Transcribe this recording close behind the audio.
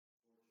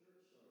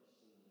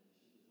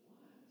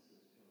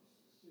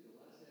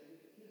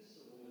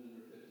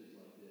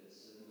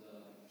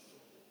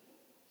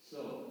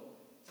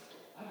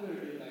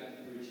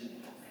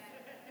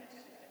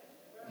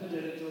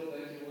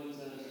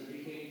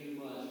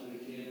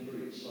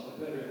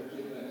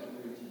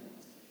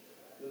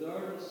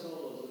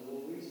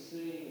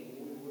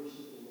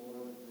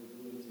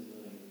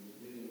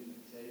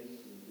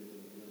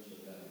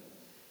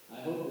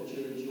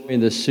in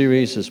this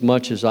series as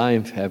much as I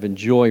have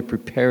enjoyed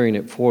preparing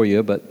it for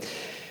you. But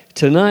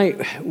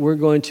tonight we're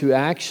going to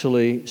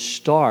actually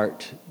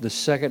start the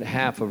second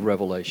half of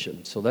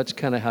Revelation. So that's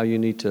kind of how you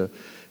need to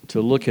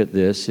look at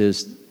this,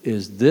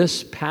 is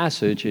this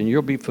passage, and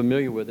you'll be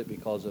familiar with it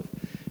because of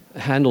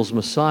Handel's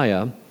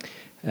Messiah.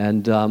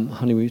 And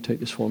honey, will you take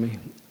this for me?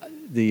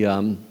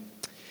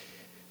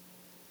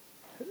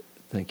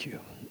 Thank you.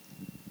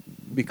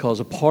 Because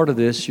a part of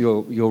this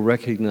you'll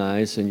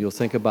recognize and you'll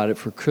think about it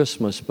for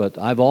Christmas, but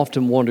I've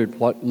often wondered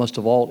what must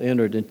have all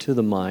entered into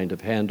the mind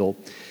of Handel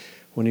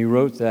when he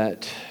wrote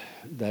that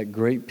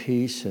great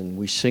piece, and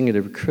we sing it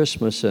every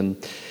Christmas. And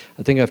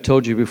I think I've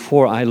told you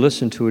before, I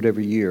listen to it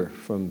every year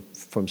from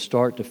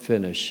start to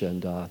finish,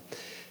 and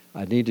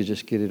I need to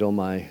just get it on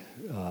my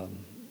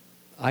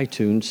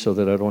iTunes so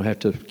that I don't have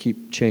to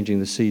keep changing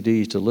the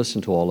CDs to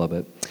listen to all of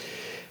it.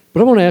 But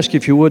I want to ask you,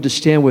 if you would, to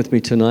stand with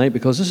me tonight,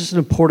 because this is an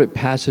important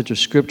passage of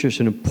Scripture. It's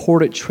an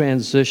important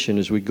transition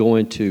as we go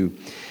into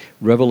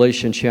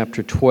Revelation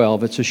chapter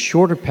 12. It's a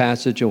shorter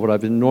passage than what I've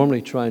been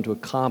normally trying to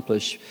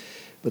accomplish,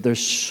 but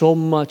there's so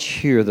much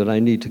here that I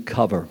need to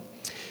cover.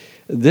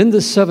 Then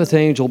the seventh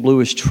angel blew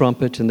his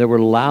trumpet, and there were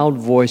loud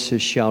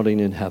voices shouting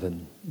in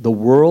heaven, "The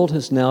world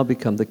has now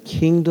become the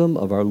kingdom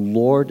of our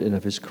Lord and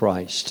of his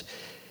Christ."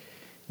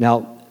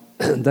 Now,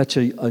 that's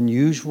an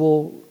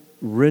unusual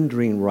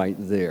rendering right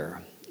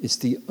there. It's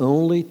the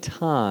only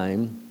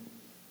time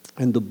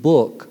in the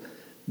book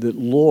that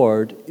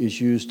Lord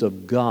is used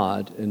of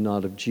God and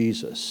not of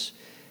Jesus.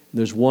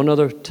 There's one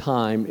other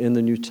time in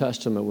the New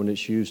Testament when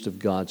it's used of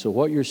God. So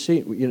what you're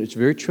seeing, it's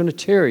very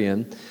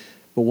Trinitarian,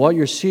 but what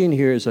you're seeing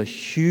here is a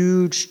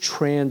huge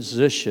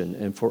transition.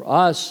 And for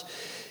us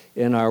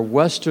in our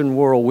Western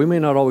world, we may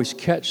not always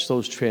catch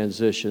those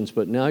transitions,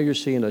 but now you're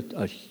seeing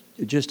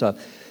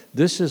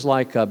this is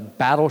like a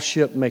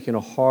battleship making a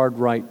hard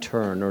right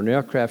turn, or an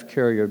aircraft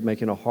carrier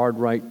making a hard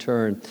right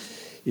turn.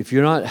 If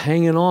you're not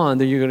hanging on,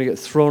 then you're going to get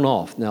thrown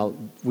off. Now,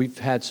 we've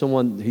had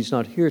someone, he's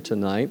not here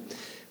tonight,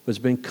 has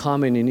been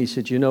commenting. He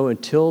said,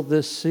 until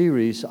this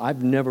series,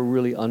 I've never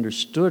really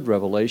understood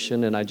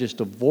Revelation, and I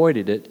just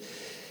avoided it.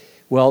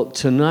 Well,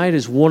 tonight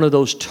is one of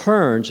those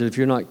turns, and if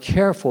you're not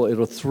careful,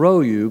 it'll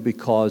throw you,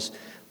 because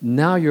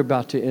now you're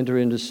about to enter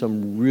into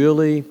some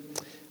really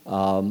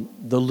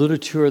the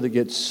literature that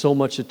gets so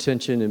much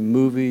attention in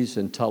movies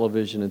and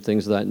television and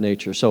things of that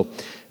nature. So,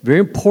 very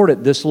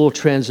important, this little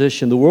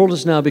transition. The world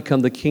has now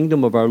become the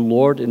kingdom of our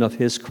Lord and of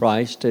his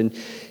Christ, and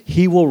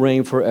he will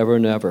reign forever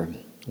and ever.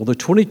 Well, the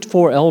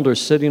 24 elders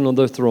sitting on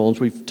their thrones,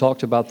 we've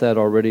talked about that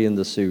already in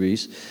the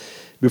series,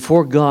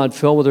 before God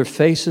fell with their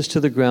faces to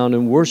the ground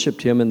and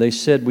worshiped him, and they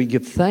said, "We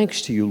give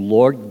thanks to you,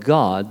 Lord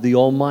God, the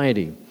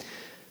Almighty,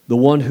 the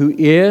one who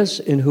is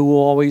and who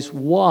always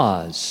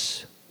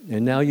was."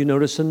 And now you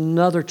notice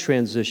another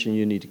transition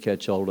you need to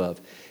catch hold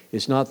of.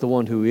 It's not the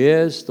one who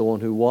is, the one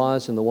who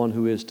was, and the one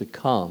who is to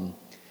come.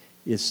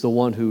 It's the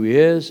one who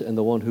is and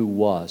the one who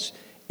was.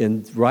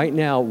 And right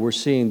now we're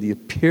seeing the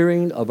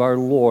appearing of our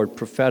Lord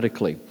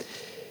prophetically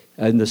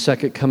and the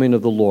second coming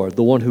of the Lord.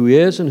 The one who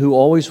is and who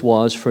always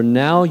was, for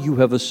now you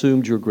have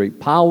assumed your great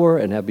power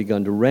and have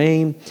begun to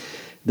reign.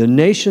 The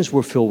nations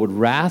were filled with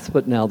wrath,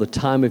 but now the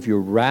time of your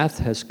wrath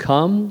has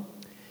come.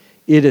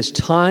 It is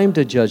time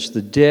to judge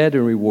the dead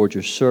and reward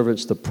your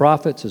servants, the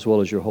prophets, as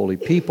well as your holy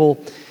people,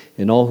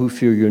 and all who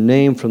fear your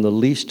name, from the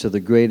least to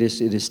the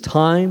greatest. It is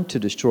time to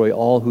destroy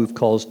all who have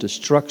caused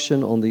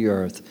destruction on the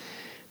earth.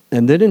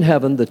 And then in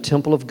heaven, the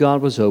temple of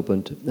God was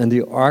opened, and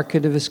the ark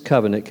of his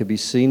covenant could be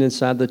seen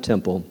inside the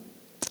temple.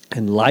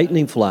 And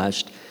lightning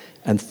flashed,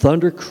 and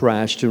thunder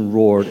crashed and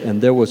roared,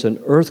 and there was an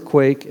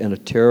earthquake and a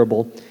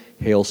terrible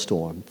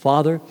hailstorm.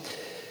 Father,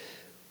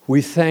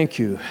 we thank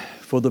you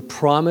for the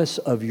promise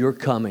of your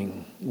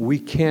coming. We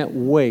can't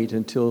wait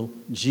until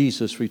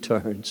Jesus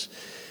returns.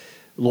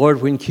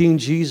 Lord, when King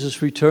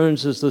Jesus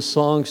returns, as the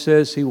song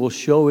says, he will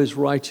show his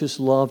righteous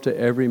love to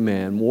every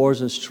man.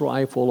 Wars and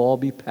strife will all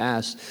be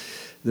past.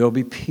 There will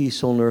be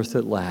peace on earth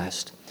at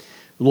last.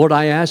 Lord,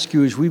 I ask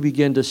you, as we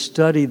begin to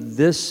study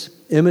this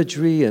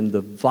imagery and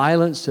the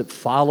violence that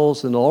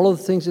follows and all of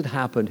the things that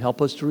happened, help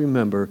us to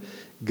remember,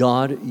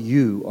 God,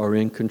 you are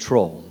in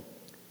control.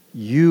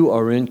 You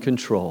are in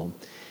control.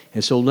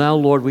 And so now,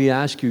 Lord, we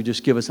ask you,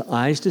 just give us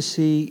eyes to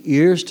see,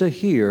 ears to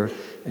hear,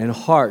 and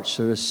hearts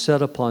that are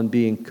set upon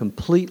being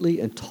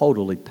completely and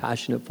totally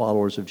passionate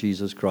followers of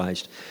Jesus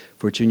Christ.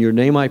 For it's in your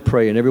name I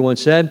pray. And everyone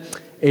said,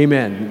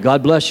 amen.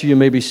 God bless you. You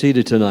may be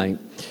seated tonight.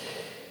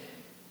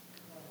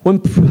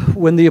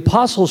 When the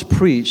apostles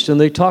preached and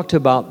they talked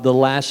about the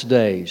last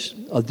days,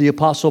 the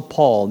apostle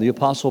Paul, the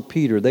apostle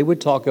Peter, they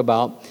would talk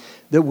about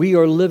that we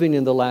are living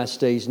in the last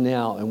days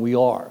now, and we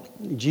are.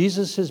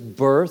 Jesus'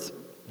 birth,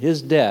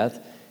 his death,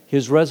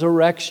 his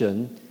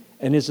resurrection,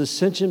 and his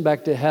ascension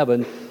back to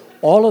heaven,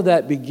 all of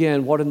that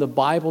began what in the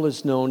Bible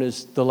is known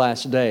as the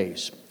last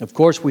days. Of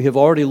course, we have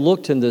already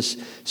looked in this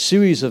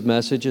series of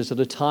messages at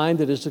a time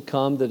that is to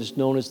come that is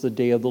known as the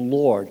day of the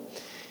Lord.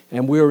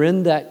 And we're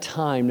in that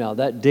time now,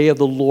 that day of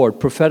the Lord,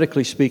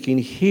 prophetically speaking,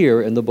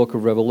 here in the book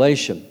of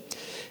Revelation.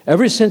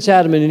 Ever since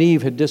Adam and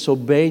Eve had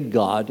disobeyed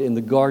God in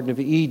the Garden of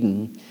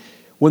Eden,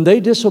 when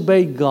they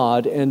disobeyed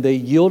God and they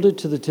yielded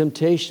to the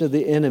temptation of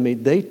the enemy,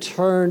 they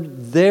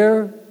turned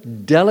their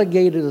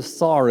delegated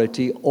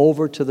authority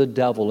over to the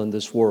devil in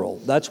this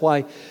world. That's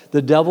why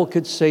the devil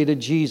could say to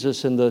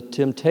Jesus in the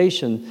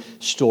temptation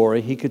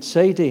story, he could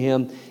say to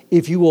him,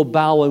 if you will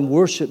bow and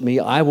worship me,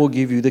 I will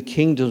give you the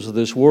kingdoms of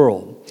this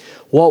world.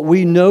 What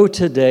we know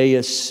today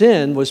is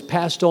sin was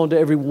passed on to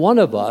every one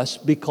of us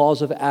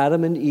because of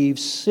Adam and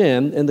Eve's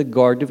sin in the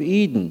Garden of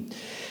Eden.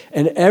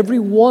 And every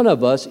one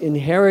of us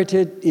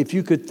inherited, if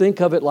you could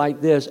think of it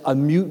like this, a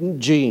mutant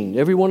gene.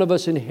 Every one of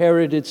us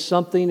inherited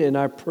something in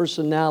our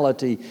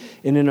personality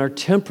and in our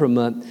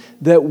temperament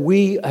that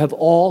we have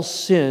all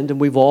sinned and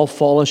we've all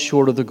fallen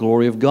short of the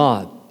glory of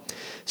God.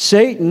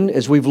 Satan,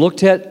 as we've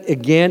looked at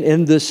again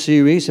in this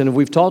series, and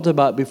we've talked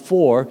about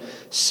before,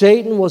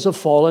 Satan was a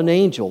fallen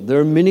angel. There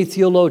are many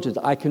theologians.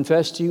 I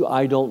confess to you,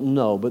 I don't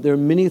know. But there are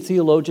many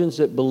theologians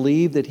that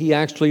believe that he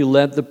actually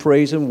led the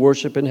praise and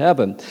worship in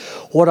heaven.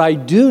 What I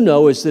do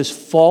know is this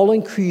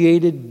fallen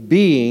created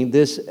being,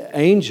 this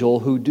angel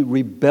who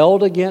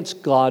rebelled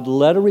against God,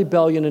 led a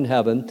rebellion in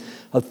heaven.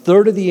 A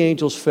third of the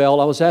angels fell.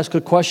 I was asked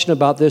a question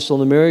about this on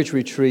the marriage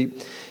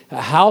retreat.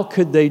 How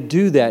could they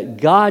do that?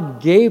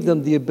 God gave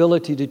them the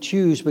ability to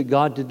choose, but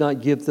God did not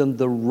give them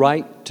the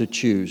right to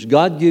choose.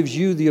 God gives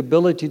you the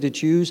ability to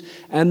choose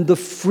and the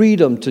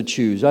freedom to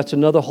choose. That's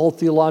another whole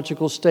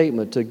theological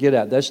statement to get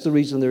at. That's the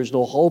reason there's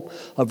no hope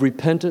of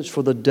repentance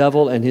for the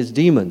devil and his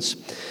demons.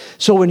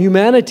 So when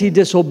humanity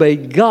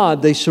disobeyed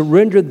God, they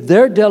surrendered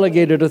their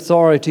delegated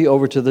authority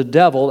over to the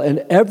devil,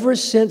 and ever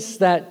since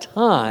that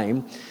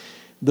time,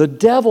 the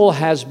devil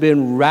has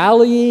been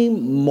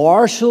rallying,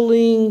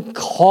 marshaling,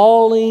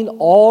 calling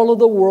all of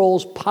the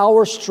world's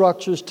power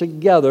structures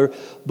together,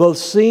 both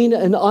seen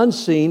and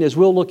unseen, as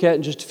we'll look at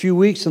in just a few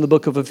weeks in the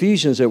book of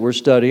Ephesians that we're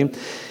studying.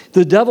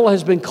 The devil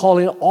has been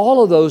calling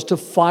all of those to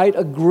fight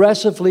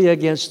aggressively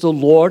against the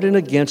Lord and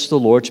against the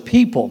Lord's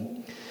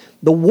people.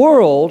 The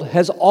world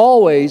has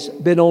always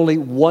been only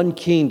one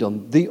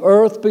kingdom. The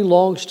earth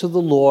belongs to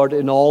the Lord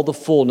and all the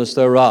fullness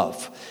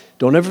thereof.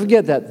 Don't ever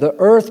forget that. The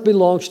earth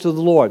belongs to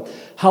the Lord.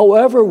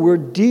 However, we're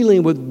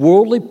dealing with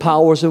worldly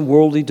powers and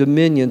worldly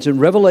dominions. In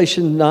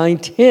Revelation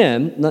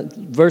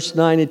 9:10, verse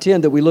 9 and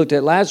 10 that we looked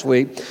at last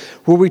week,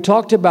 where we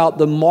talked about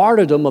the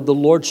martyrdom of the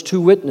Lord's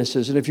two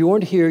witnesses. And if you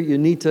weren't here, you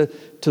need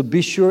to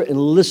be sure and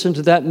listen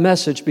to that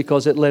message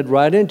because it led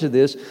right into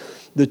this.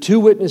 The two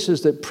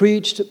witnesses that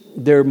preached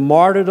their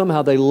martyrdom,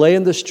 how they lay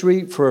in the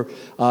street for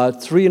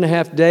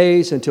 3.5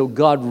 days until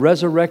God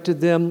resurrected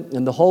them.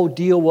 And the whole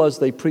deal was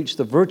they preached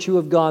the virtue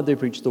of God. They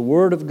preached the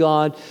word of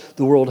God.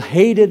 The world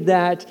hated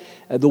that.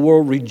 The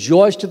world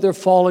rejoiced at their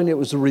falling. It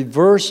was the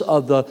reverse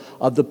of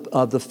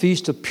the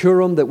Feast of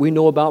Purim that we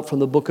know about from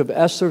the book of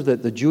Esther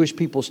that the Jewish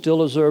people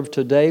still observe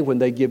today when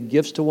they give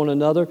gifts to one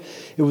another.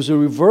 It was a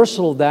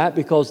reversal of that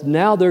because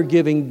now they're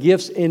giving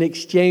gifts in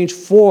exchange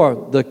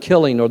for the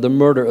killing or the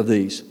murder of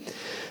these.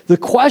 The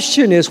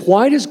question is,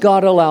 why does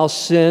God allow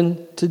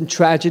sin and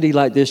tragedy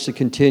like this to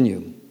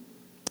continue?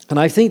 And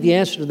I think the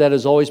answer to that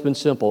has always been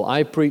simple.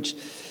 I preached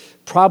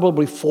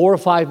probably 4 or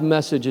 5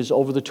 messages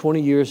over the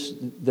 20 years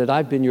that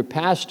I've been your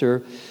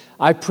pastor.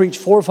 I preached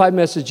 4 or 5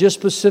 messages just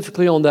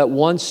specifically on that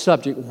one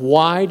subject.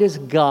 Why does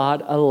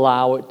God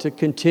allow it to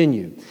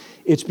continue?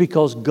 It's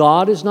because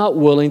God is not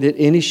willing that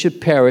any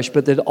should perish,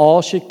 but that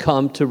all should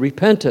come to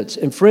repentance.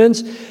 And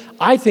friends,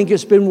 I think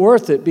it's been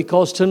worth it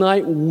because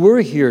tonight we're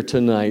here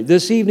tonight.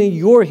 This evening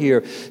you're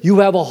here. You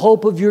have a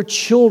hope of your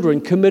children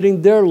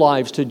committing their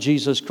lives to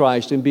Jesus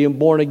Christ and being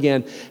born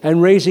again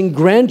and raising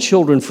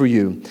grandchildren for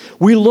you.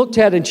 We looked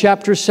at in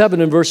chapter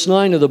 7 and verse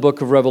 9 of the book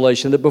of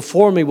Revelation that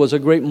before me was a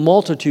great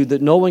multitude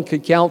that no one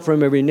could count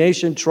from every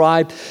nation,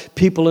 tribe,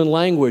 people, and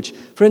language.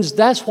 Friends,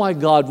 that's why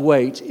God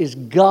waits, is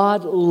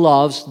God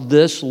loves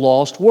this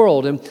lost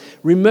world. And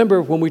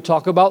remember, when we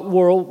talk about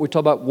world, we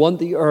talk about one,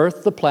 the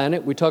earth, the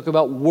planet. We talk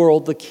about world,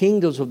 the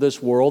kingdoms of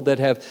this world that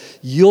have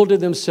yielded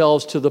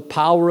themselves to the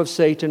power of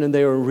Satan and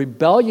they are in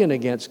rebellion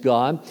against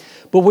God.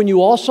 But when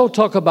you also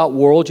talk about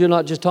world, you're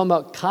not just talking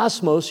about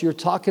cosmos, you're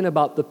talking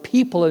about the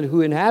people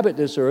who inhabit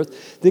this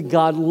earth, that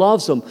God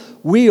loves them.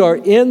 We are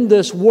in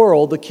this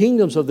world, the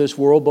kingdoms of this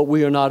world, but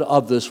we are not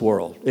of this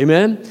world.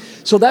 Amen?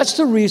 So that's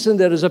the reason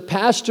that as a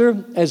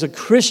pastor, as a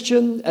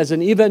Christian, as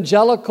an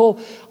evangelical,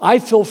 I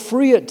feel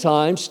free at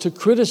times to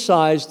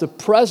criticize the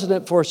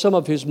president for some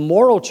of his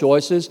moral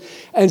choices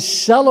and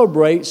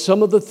celebrate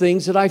some of the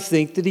things that I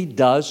think that he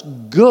does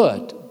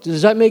good.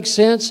 Does that make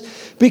sense?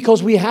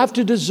 Because we have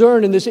to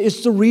discern, and this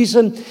is the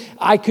reason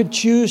I could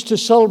choose to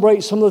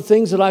celebrate some of the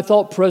things that I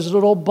thought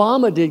President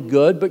Obama did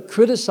good, but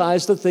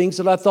criticize the things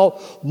that I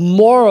thought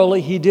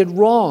morally he did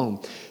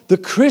wrong. The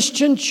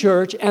Christian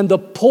church and the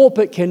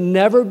pulpit can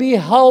never be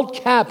held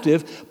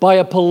captive by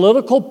a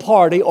political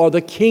party or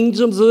the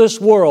kingdoms of this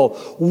world.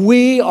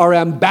 We are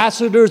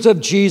ambassadors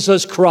of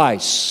Jesus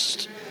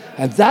Christ.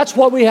 And that's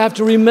what we have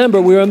to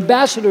remember. We're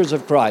ambassadors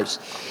of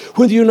Christ.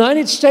 When the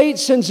United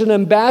States sends an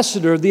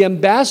ambassador, the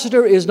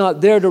ambassador is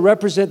not there to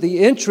represent the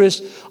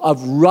interests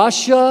of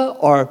Russia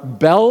or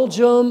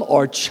Belgium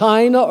or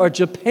China or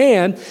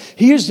Japan.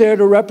 He is there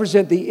to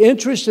represent the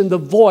interest and the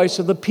voice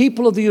of the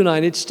people of the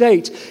United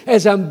States.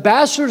 As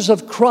ambassadors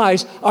of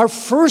Christ, our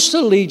first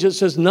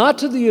allegiance is not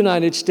to the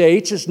United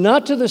States, it's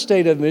not to the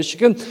state of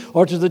Michigan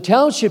or to the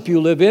township you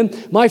live in.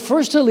 My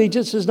first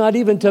allegiance is not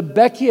even to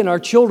Becky and our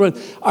children.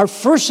 Our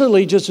first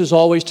allegiance is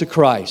always to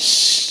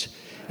Christ.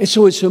 And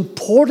so it's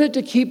important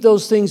to keep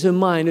those things in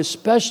mind,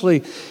 especially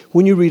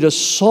when you read a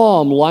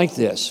psalm like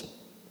this.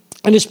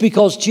 And it's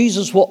because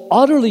Jesus will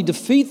utterly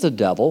defeat the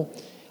devil,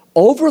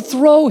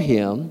 overthrow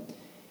him,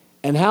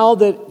 and how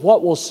that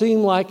what will seem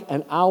like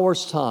an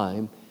hour's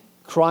time,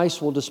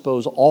 Christ will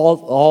dispose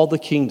all the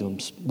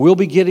kingdoms. We'll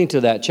be getting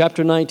to that.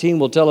 Chapter 19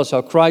 will tell us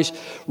how Christ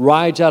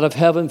rides out of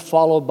heaven,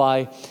 followed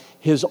by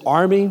his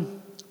army,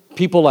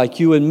 people like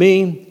you and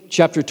me.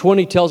 Chapter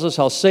 20 tells us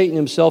how Satan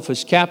himself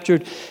is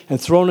captured and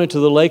thrown into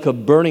the lake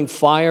of burning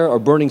fire or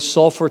burning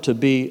sulfur to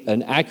be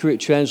an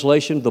accurate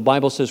translation. The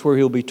Bible says where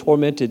he'll be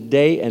tormented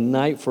day and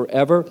night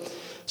forever.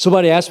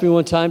 Somebody asked me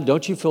one time,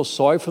 don't you feel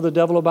sorry for the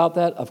devil about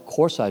that? Of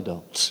course I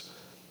don't.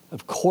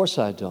 Of course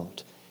I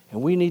don't.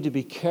 And we need to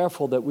be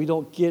careful that we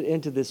don't get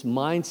into this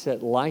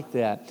mindset like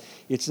that.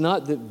 It's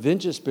not that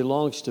vengeance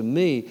belongs to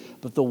me,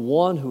 but the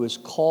one who is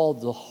called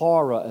the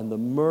horror and the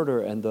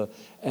murder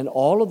and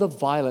all of the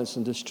violence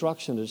and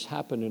destruction that has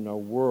happened in our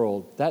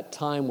world. That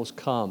time was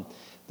come.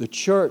 The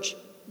church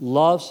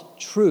loves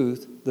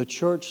truth. The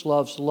church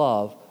loves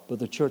love, but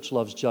the church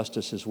loves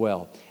justice as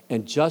well.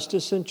 And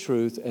justice and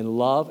truth and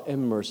love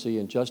and mercy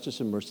and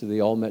justice and mercy, they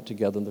all met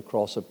together on the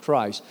cross of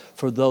Christ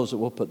for those that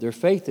will put their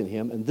faith in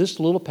him. And this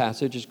little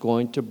passage is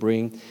going to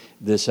bring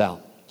this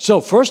out. So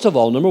first of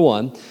all, number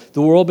one,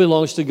 the world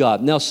belongs to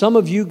God. Now, some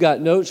of you got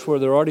notes where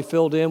they're already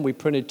filled in. We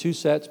printed 2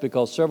 sets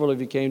because several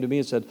of you came to me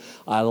and said,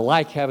 I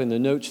like having the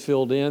notes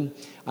filled in.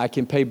 I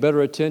can pay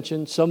better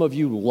attention. Some of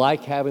you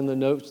like having the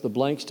notes, the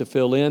blanks to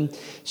fill in.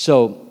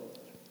 So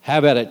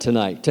have at it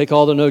tonight. Take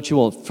all the notes you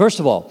want. First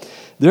of all,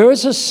 there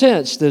is a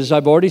sense that, as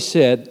I've already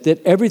said,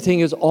 that everything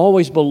has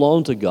always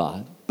belonged to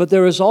God. But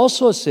there is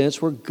also a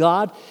sense where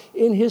God,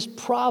 in his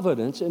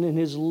providence and in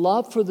his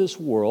love for this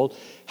world,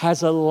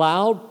 has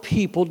allowed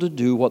people to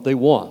do what they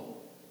want.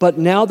 But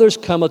now there's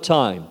come a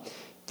time.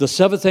 The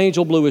seventh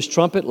angel blew his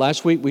trumpet.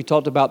 Last week we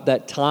talked about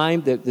that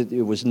time, that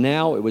it was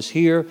now, it was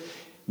here.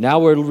 Now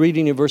we're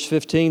reading in verse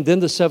 15. Then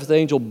the seventh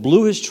angel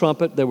blew his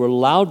trumpet. There were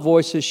loud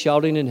voices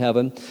shouting in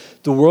heaven.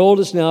 The world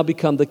has now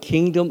become the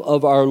kingdom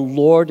of our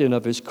Lord and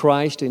of his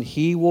Christ, and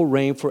he will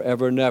reign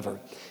forever and ever.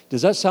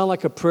 Does that sound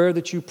like a prayer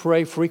that you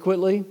pray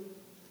frequently?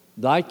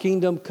 Thy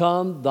kingdom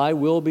come, thy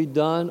will be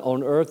done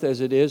on earth as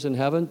it is in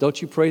heaven.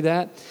 Don't you pray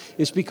that?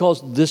 It's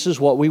because this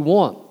is what we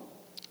want.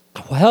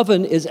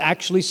 Heaven is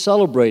actually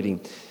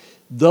celebrating.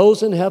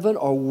 Those in heaven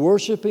are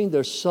worshiping,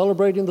 they're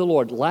celebrating the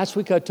Lord. Last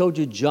week I told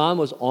you John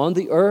was on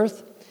the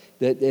earth.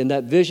 That in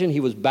that vision, he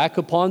was back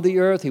upon the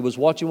earth. He was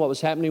watching what was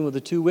happening with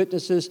the 2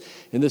 witnesses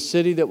in the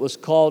city that was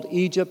called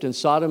Egypt and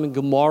Sodom and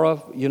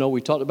Gomorrah. You know,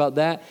 we talked about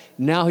that.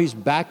 Now he's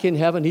back in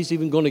heaven. He's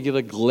even going to get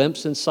a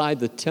glimpse inside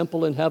the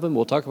temple in heaven.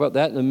 We'll talk about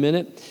that in a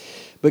minute.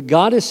 But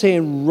God is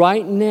saying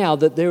right now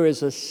that there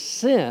is a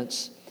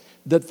sense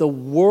that the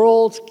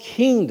world's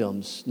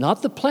kingdoms,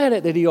 not the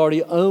planet that he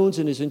already owns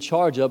and is in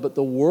charge of, but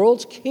the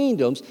world's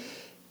kingdoms,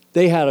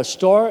 they had a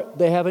start,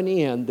 they have an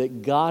end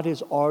that God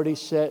has already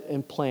set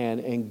and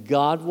planned. And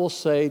God will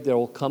say there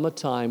will come a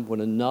time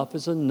when enough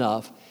is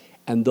enough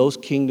and those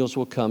kingdoms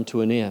will come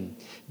to an end.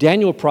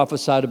 Daniel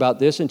prophesied about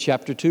this in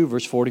chapter 2,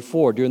 verse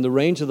 44. During the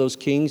reigns of those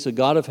kings, the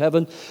God of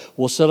heaven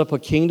will set up a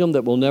kingdom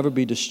that will never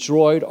be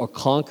destroyed or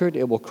conquered.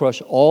 It will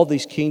crush all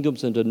these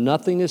kingdoms into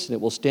nothingness, and it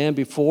will stand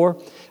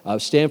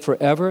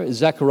forever.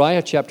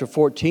 Zechariah chapter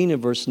 14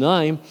 and verse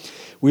 9,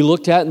 we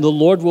looked at, and the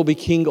Lord will be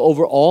king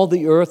over all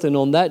the earth, and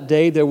on that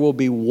day there will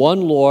be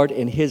one Lord,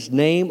 and his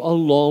name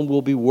alone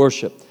will be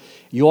worshiped.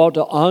 You ought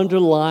to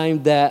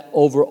underline that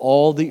over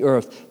all the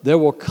earth. There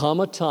will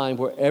come a time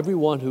where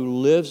everyone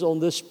who lives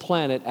on this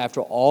planet, after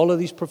all of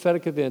these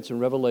prophetic events in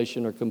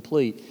Revelation are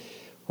complete,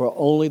 where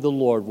only the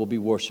Lord will be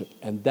worshiped.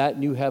 And that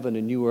new heaven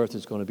and new earth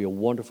is going to be a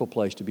wonderful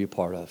place to be a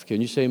part of. Can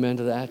you say amen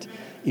to that?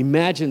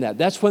 Imagine that.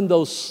 That's when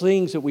those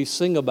things that we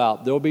sing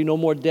about, there will be no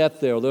more death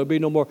there, there will be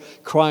no more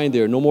crying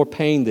there, no more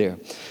pain there.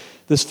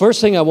 This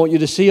first thing I want you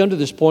to see under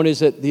this point is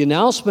that the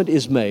announcement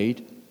is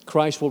made,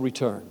 Christ will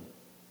return.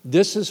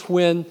 This is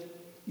when,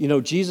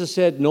 Jesus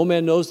said, no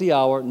man knows the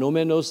hour, no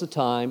man knows the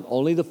time,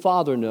 only the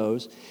Father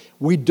knows.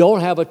 We don't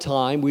have a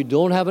time, we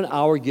don't have an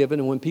hour given,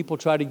 and when people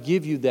try to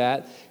give you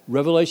that,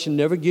 Revelation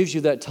never gives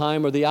you that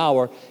time or the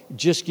hour, it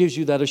just gives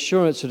you that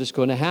assurance that it's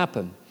going to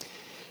happen.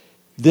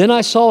 Then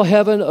I saw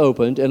heaven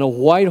opened, and a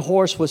white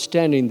horse was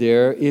standing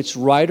there. Its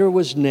rider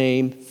was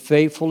named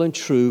Faithful and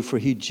True, for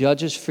he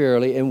judges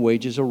fairly and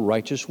wages a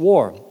righteous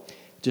war.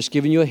 Just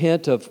giving you a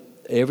hint of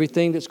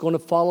everything that's going to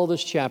follow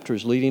this chapter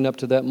is leading up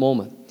to that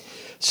moment.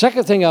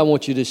 Second thing I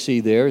want you to see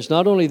there is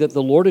not only that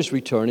the Lord is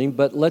returning,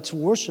 but let's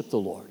worship the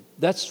Lord.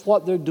 That's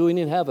what they're doing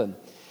in heaven.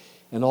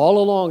 And all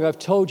along, I've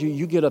told you,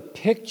 you get a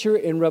picture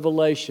in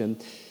Revelation.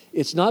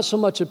 It's not so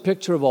much a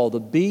picture of all the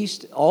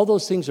beasts. All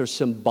those things are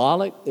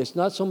symbolic. It's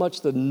not so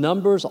much the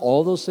numbers.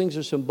 All those things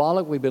are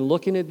symbolic. We've been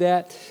looking at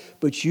that.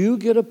 But you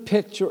get a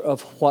picture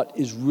of what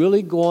is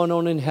really going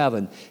on in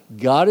heaven.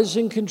 God is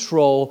in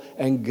control,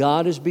 and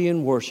God is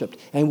being worshiped.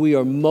 And we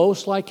are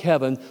most like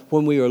heaven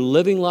when we are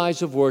living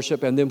lives of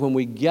worship, and then when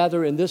we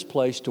gather in this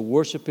place to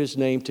worship His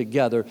name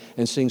together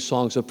and sing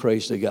songs of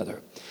praise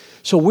together.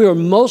 So we are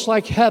most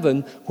like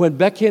heaven when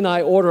Becky and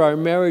I order our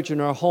marriage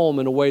and our home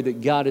in a way that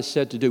God has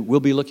said to do.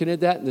 We'll be looking at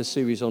that in this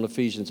series on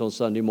Ephesians on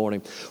Sunday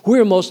morning.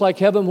 We're most like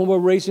heaven when we're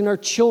raising our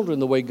children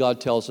the way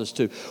God tells us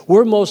to.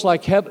 We're most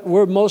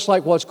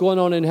like what's going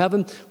on in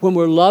heaven when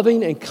we're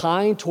loving and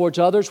kind towards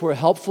others. We're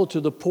helpful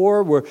to the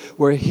poor.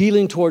 We're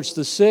healing towards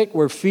the sick.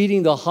 We're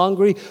feeding the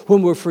hungry.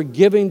 When we're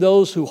forgiving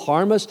those who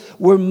harm us.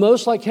 We're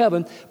most like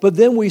heaven. But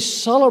then we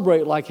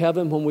celebrate like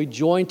heaven when we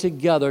join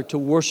together to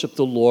worship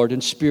the Lord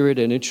in spirit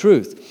and in truth.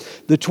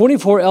 The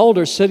 24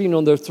 elders sitting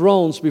on their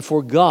thrones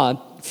before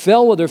God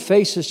fell with their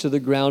faces to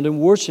the ground and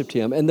worshiped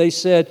Him. And they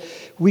said,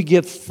 "We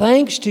give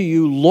thanks to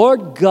you,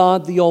 Lord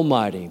God the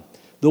Almighty,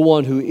 the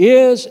one who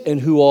is and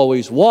who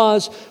always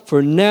was,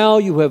 for now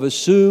you have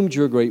assumed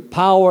your great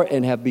power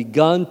and have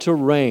begun to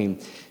reign."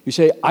 You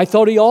say, "I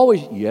thought He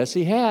always..." Yes,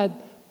 He had.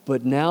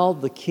 But now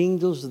the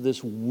kingdoms of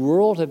this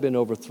world have been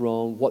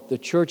overthrown. What the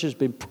church has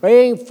been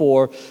praying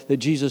for, that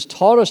Jesus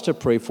taught us to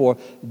pray for,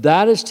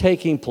 that is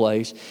taking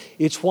place.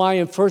 It's why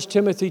in 1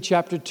 Timothy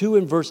chapter 2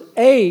 and verse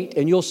 8,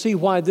 and you'll see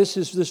why this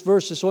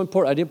verse is so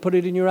important. I didn't put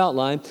it in your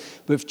outline,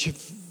 but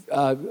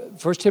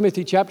 1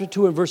 Timothy chapter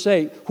 2 and verse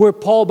 8, where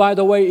Paul, by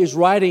the way, is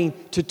writing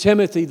to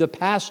Timothy, the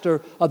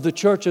pastor of the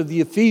church of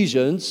the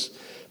Ephesians.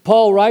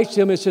 Paul writes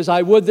to him and says,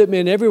 "I would that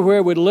men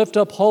everywhere would lift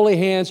up holy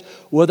hands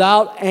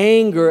without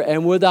anger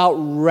and without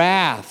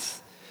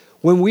wrath."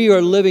 When we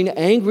are living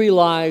angry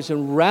lives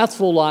and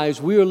wrathful lives,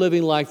 we are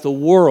living like the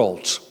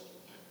world.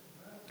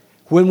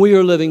 When we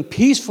are living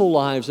peaceful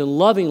lives and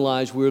loving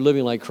lives, we are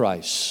living like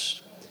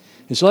Christ.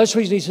 And so that's the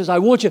reason he says, "I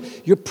want you."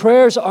 Your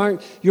prayers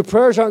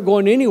aren't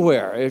going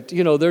anywhere.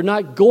 They're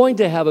not going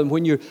to heaven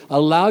when you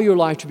allow your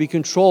life to be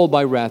controlled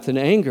by wrath and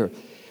anger.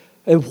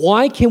 And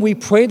why can we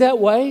pray that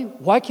way?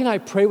 Why can I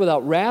pray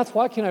without wrath?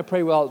 Why can I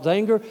pray without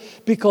anger?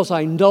 Because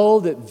I know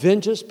that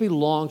vengeance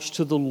belongs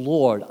to the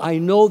Lord. I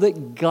know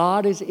that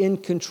God is in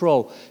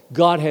control.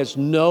 God has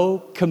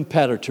no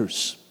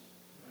competitors.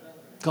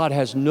 God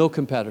has no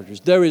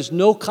competitors. There is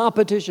no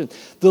competition.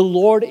 The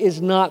Lord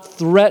is not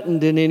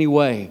threatened in any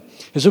way.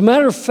 As a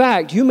matter of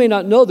fact, you may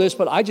not know this,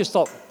 but I just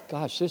thought,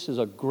 gosh, this is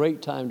a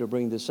great time to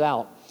bring this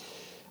out.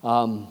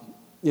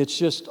 It's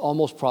just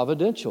almost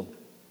providential.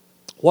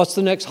 What's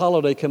the next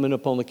holiday coming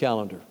up on the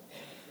calendar?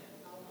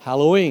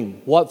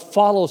 Halloween. What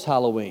follows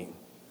Halloween?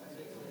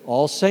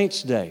 All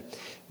Saints' Day.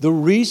 The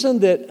reason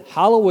that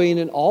Halloween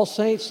and All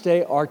Saints'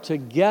 Day are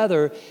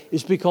together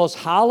is because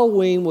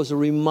Halloween was a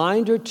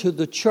reminder to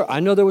the church. I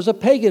know there was a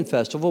pagan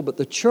festival, but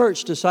the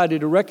church decided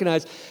to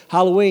recognize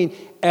Halloween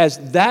as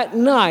that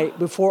night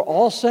before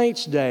All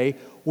Saints' Day,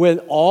 when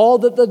all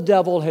that the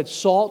devil had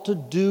sought to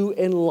do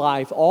in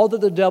life, all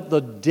that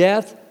the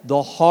death,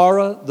 the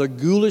horror, the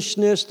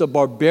ghoulishness, the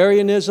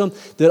barbarianism,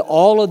 that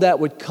all of that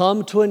would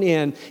come to an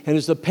end. And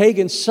as the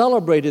pagans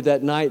celebrated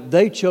that night,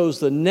 they chose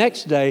the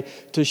next day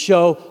to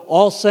show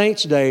All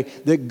Saints' Day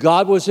that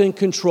God was in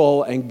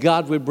control and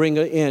God would bring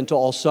an end to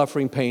all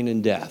suffering, pain,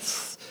 and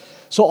death.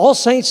 So All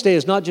Saints' Day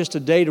is not just a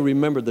day to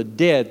remember the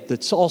dead.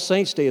 All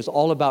Saints' Day is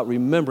all about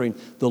remembering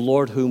the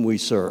Lord whom we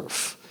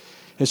serve.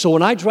 And so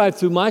when I drive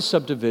through my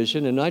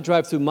subdivision and I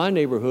drive through my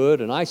neighborhood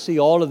and I see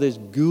all of this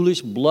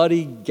ghoulish,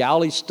 bloody,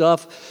 galley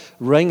stuff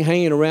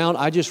hanging around,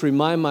 I just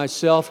remind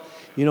myself,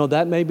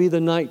 that may be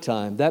the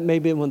nighttime. That may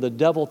be when the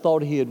devil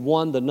thought he had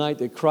won, the night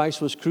that Christ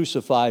was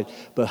crucified.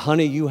 But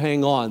honey, you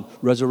hang on.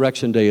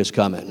 Resurrection Day is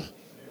coming.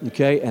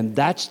 Okay? And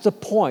that's the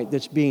point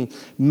that's being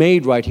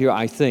made right here,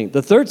 I think.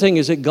 The third thing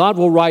is that God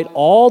will right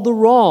all the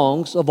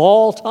wrongs of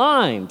all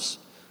times.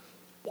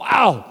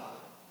 Wow.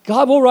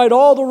 God will right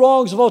all the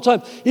wrongs of all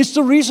time. It's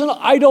the reason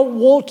I don't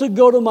want to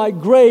go to my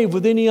grave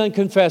with any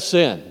unconfessed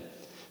sin.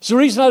 It's the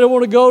reason I don't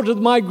want to go to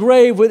my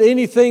grave with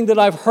anything that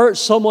I've hurt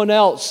someone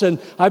else and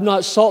I've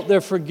not sought their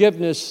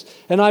forgiveness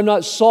and I've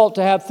not sought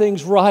to have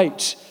things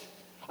right.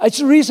 It's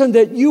the reason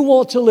that you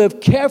want to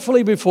live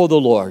carefully before the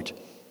Lord,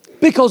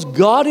 because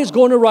God is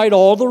going to right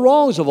all the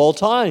wrongs of all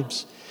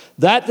times.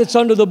 That's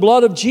under the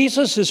blood of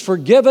Jesus is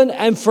forgiven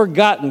and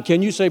forgotten.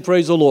 Can you say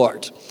praise the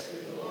Lord?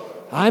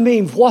 I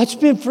mean, what's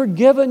been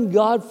forgiven,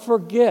 God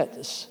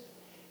forgets.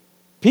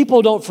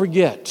 People don't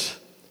forget.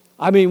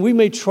 I mean, we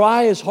may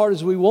try as hard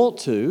as we want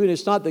to, and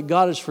it's not that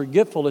God is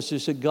forgetful, it's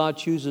just that God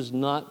chooses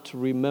not to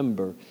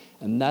remember.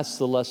 And that's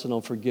the lesson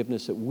on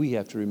forgiveness that we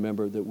have to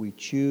remember, that we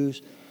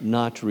choose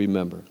not to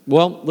remember.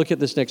 Well, look at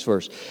this next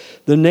verse.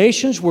 The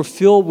nations were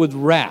filled with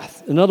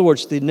wrath. In other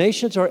words, the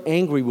nations are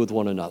angry with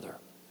one another.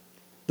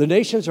 The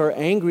nations are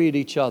angry at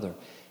each other.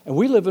 And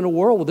we live in a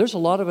world where there's a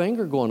lot of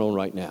anger going on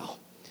right now.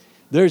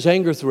 There's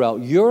anger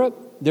throughout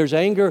Europe. There's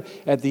anger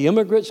at the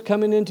immigrants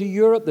coming into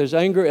Europe. There's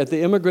anger at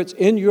the immigrants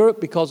in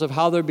Europe because of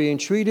how they're being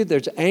treated.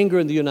 There's anger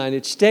in the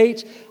United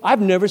States.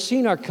 I've never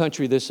seen our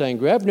country this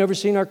angry. I've never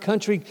seen our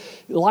country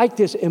like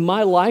this in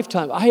my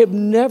lifetime. I have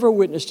never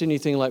witnessed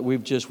anything like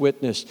we've just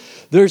witnessed.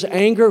 There's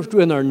anger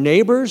in our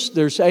neighbors.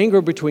 There's anger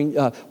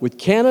with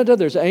Canada.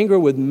 There's anger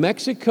with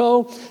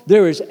Mexico.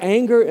 There is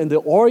anger in the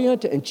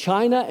Orient and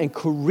China and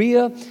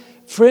Korea.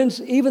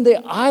 Friends, even the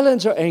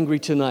islands are angry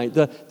tonight.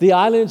 The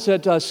islands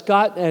that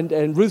Scott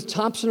and Ruth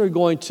Thompson are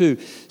going to,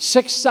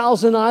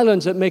 6,000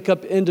 islands that make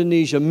up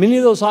Indonesia. Many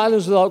of those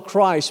islands without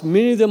Christ,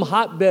 many of them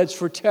hotbeds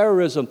for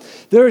terrorism.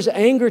 There is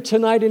anger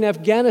tonight in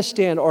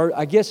Afghanistan, or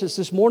I guess it's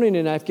this morning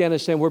in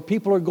Afghanistan, where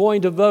people are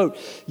going to vote.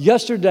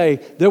 Yesterday,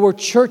 there were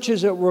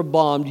churches that were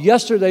bombed.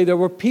 Yesterday, there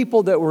were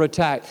people that were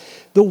attacked.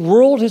 The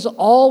world has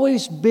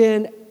always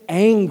been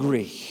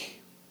angry.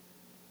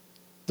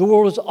 The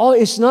world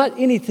it's not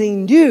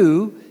anything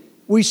new.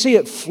 We see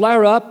it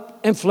flare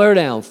up and flare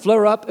down,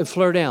 flare up and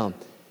flare down.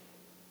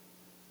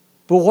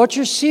 But what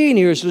you're seeing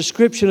here is a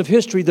description of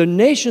history. The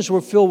nations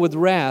were filled with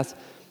wrath,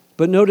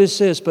 but notice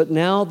this, but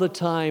now the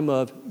time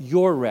of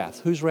your wrath.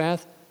 Whose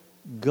wrath?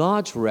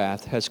 God's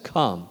wrath has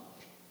come.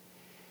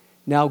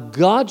 Now,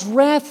 God's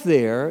wrath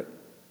there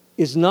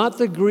is not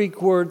the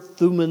Greek word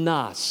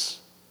thumenos.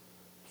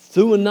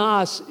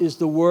 Thumenos is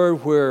the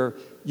word where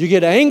you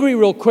get angry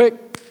real quick,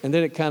 and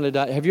then it kind of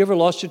dies. Have you ever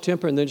lost your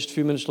temper and then just a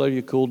few minutes later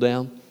you cool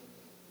down?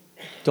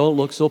 Don't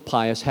look so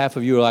pious. Half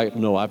of you are like,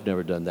 no, I've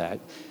never done that.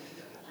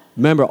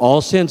 Remember,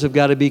 all sins have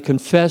got to be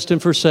confessed and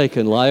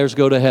forsaken. Liars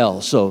go to hell.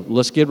 So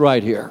let's get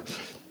right here.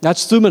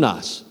 That's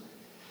thumenos.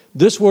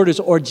 This word is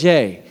orge.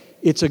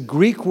 It's a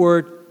Greek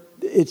word.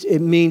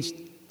 It means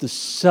the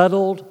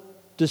settled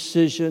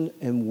decision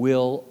and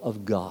will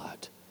of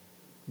God.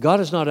 God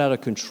is not out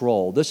of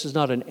control. This is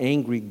not an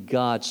angry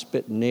God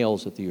spitting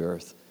nails at the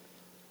earth.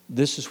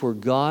 This is where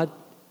God,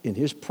 in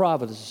His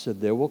providence, said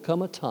there will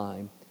come a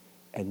time,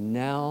 and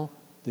now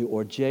the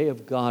orge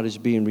of God is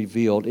being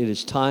revealed. It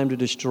is time to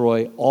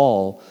destroy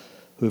all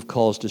who have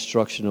caused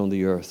destruction on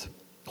the earth.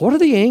 What are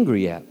they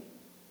angry at?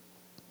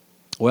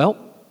 Well,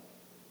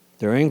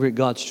 they're angry at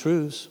God's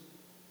truths.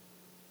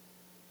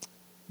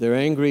 They're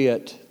angry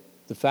at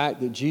the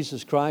fact that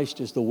Jesus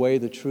Christ is the way,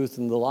 the truth,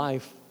 and the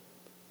life.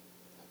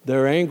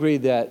 They're angry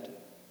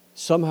that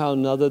somehow or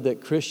another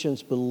that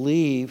Christians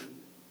believe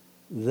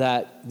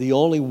that the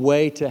only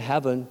way to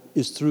heaven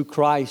is through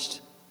Christ.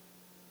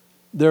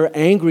 They're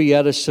angry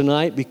at us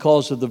tonight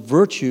because of the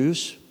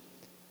virtues,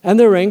 and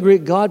they're angry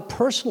at God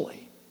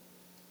personally.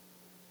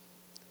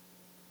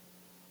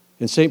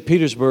 In St.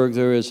 Petersburg,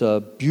 there is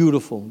a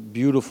beautiful,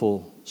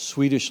 beautiful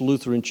Swedish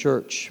Lutheran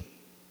church.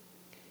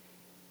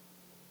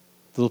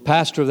 The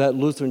pastor of that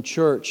Lutheran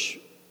church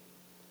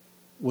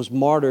was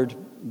martyred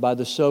by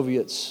the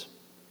Soviets.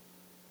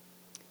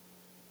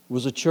 It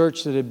was a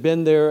church that had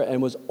been there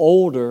and was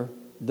older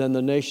than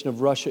the nation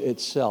of Russia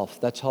itself.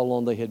 That's how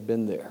long they had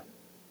been there.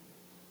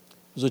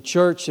 It was a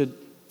church that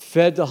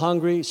fed the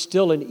hungry,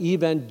 still an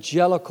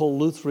evangelical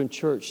Lutheran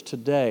church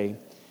today.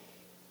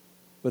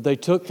 But they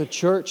took the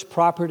church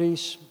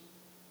properties,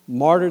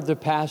 martyred the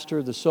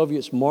pastor. The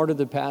Soviets martyred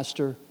the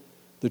pastor.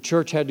 The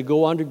church had to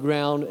go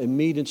underground and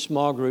meet in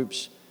small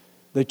groups.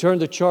 They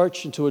turned the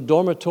church into a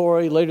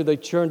dormitory. Later they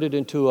turned it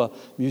into a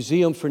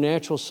museum for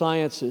natural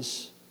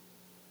sciences.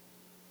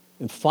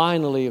 And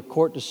finally, a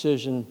court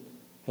decision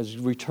has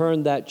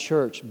returned that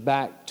church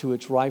back to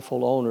its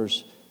rightful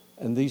owners.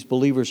 And these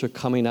believers are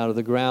coming out of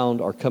the ground,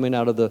 or coming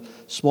out of the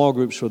small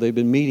groups where they've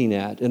been meeting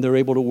at, and they're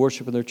able to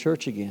worship in their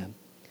church again.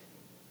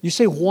 You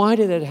say, why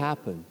did it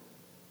happen?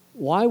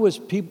 Why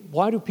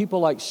do people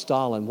like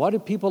Stalin, why do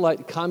people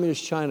like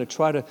Communist China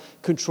try to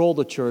control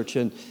the church?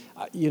 And,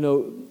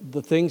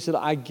 the things that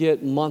I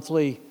get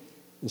monthly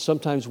and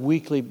sometimes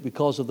weekly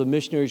because of the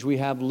missionaries we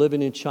have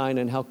living in China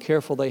and how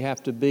careful they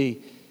have to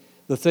be.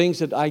 The things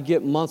that I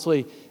get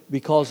monthly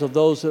because of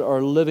those that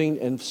are living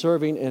and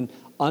serving in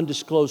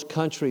undisclosed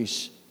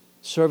countries,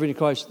 serving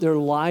Christ, their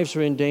lives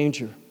are in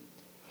danger.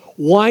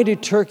 Why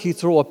did Turkey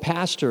throw a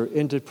pastor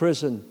into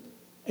prison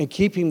and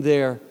keep him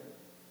there?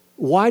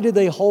 Why did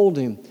they hold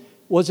him?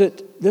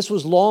 This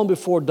was long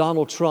before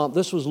Donald Trump.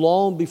 This was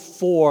long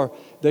before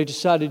they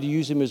decided to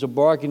use him as a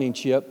bargaining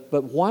chip.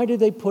 But why did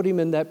they put him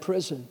in that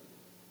prison?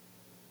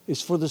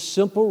 It's for the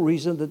simple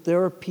reason that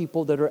there are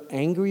people that are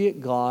angry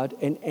at God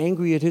and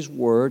angry at His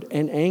Word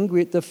and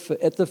angry at the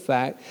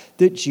fact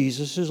that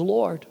Jesus is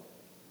Lord.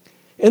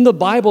 In the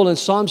Bible, in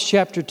Psalms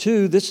chapter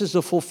 2, this is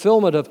the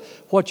fulfillment of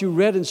what you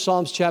read in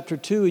Psalms chapter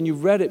 2, and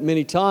you've read it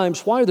many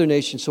times. Why are their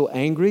nations so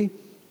angry?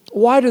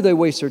 Why do they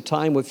waste their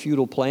time with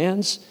futile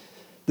plans?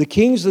 The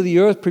kings of the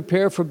earth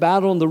prepare for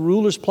battle, and the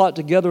rulers plot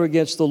together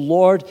against the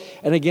Lord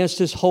and against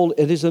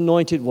His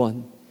anointed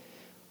one.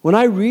 When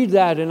I read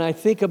that and I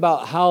think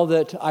about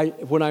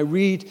when I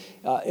read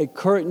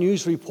current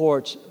news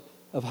reports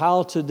of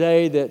how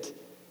today that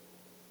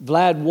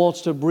Vlad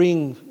wants to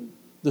bring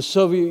the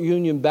Soviet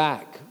Union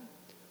back,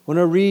 When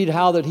I read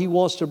how that he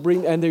wants to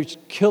bring, and they're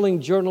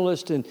killing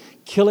journalists and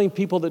killing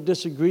people that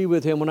disagree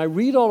with him. When I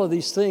read all of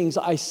these things,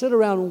 I sit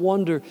around and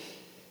wonder,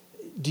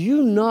 do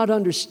you not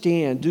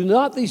understand? Do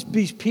not these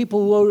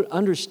people who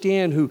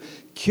understand who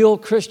kill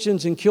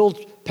Christians and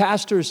killed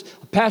pastors?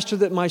 A pastor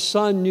that my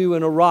son knew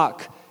in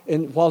Iraq,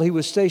 and while he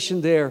was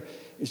stationed there,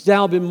 has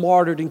now been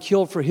martyred and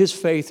killed for his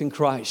faith in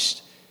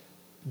Christ.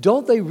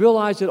 Don't they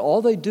realize that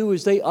all they do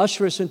is they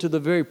usher us into the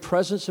very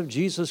presence of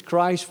Jesus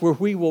Christ, where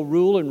we will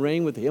rule and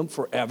reign with him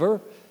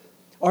forever?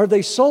 Are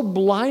they so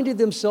blinded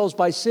themselves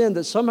by sin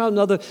that somehow or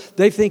another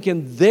they think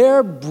in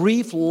their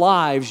brief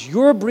lives,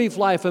 your brief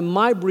life and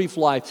my brief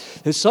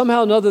life, that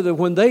somehow or another that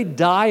when they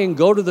die and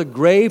go to the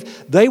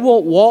grave, they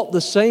won't walk the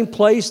same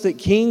place that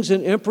kings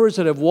and emperors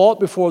that have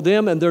walked before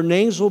them, and their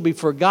names will be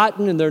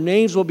forgotten and their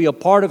names will be a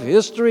part of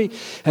history,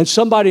 and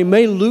somebody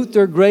may loot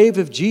their grave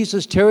if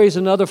Jesus tarries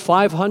another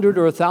 500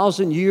 or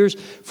 1,000 years?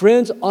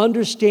 Friends,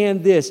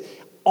 understand this.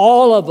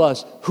 All of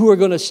us who are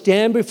going to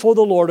stand before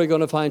the Lord are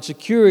going to find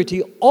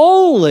security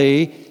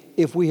only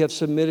if we have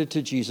submitted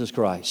to Jesus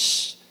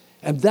Christ.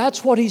 And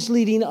that's what he's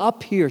leading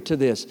up here to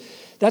this.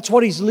 That's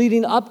what he's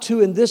leading up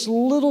to in this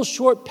little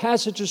short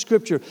passage of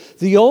Scripture.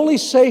 The only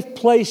safe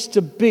place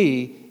to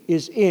be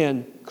is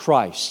in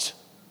Christ.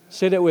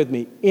 Say that with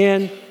me.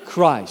 In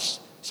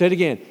Christ. Say it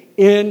again.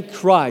 In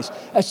Christ.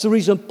 That's the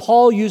reason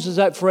Paul uses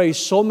that phrase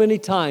so many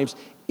times.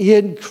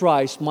 In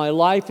Christ. My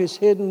life is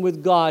hidden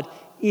with God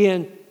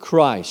in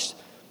Christ.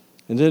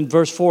 And then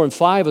verse 4 and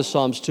 5 of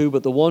Psalms 2,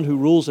 but the one who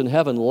rules in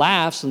heaven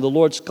laughs, and the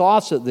Lord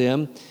scoffs at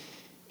them.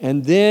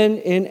 And then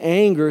in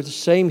anger, the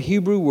same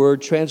Hebrew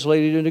word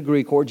translated into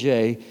Greek, orge,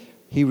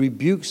 he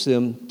rebukes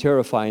them,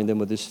 terrifying them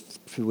with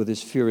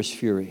his fierce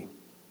fury.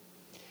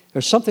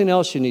 There's something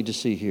else you need to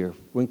see here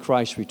when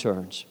Christ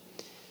returns.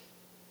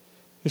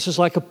 This is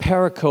like a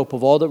pericope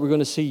of all that we're going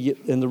to see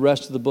in the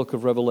rest of the book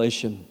of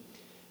Revelation.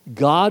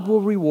 God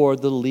will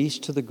reward the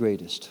least to the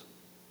greatest.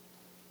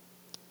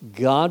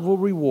 God will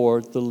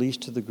reward the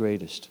least to the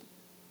greatest.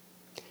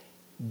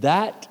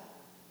 That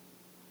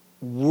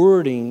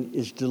wording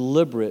is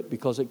deliberate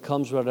because it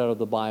comes right out of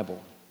the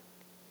Bible.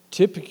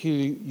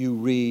 Typically, you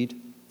read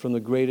from the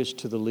greatest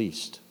to the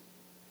least.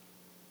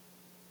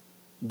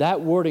 That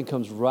wording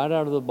comes right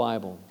out of the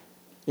Bible,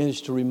 and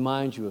it's to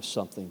remind you of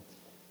something.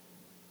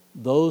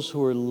 Those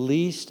who are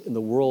least in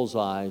the world's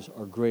eyes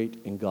are great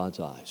in God's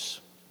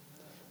eyes.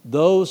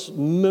 Those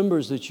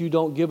members that you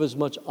don't give as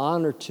much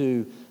honor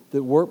to,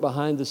 that work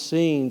behind the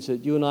scenes,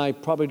 that you and I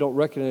probably don't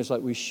recognize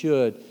like we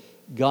should,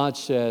 God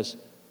says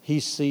he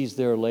sees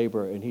their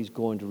labor and he's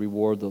going to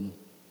reward them.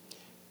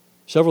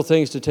 Several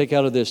things to take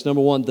out of this. Number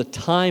one, the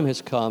time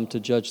has come to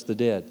judge the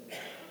dead.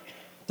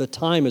 The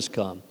time has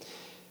come.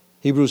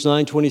 Hebrews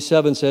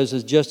 9:27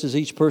 says, just as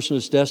each person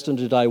is destined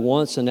to die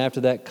once, and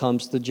after that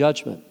comes the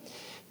judgment.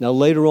 Now,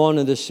 later on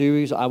in this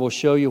series, I will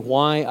show you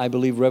why I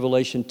believe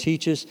Revelation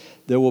teaches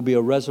there will be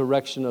a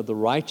resurrection of the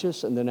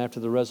righteous, and then after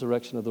the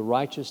resurrection of the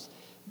righteous,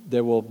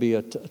 there will be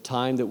a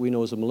time that we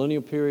know as a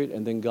millennial period,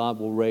 and then God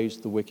will raise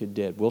the wicked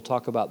dead. We'll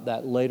talk about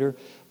that later,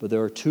 but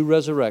there are two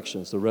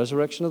resurrections, the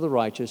resurrection of the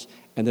righteous,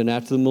 and then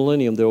after the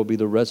millennium, there will be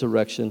the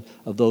resurrection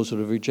of those that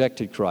have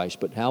rejected Christ.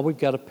 But now we've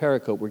got a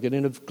pericope. We're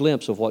getting a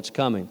glimpse of what's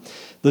coming.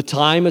 The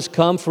time has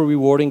come for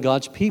rewarding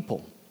God's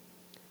people.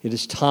 It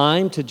is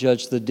time to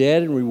judge the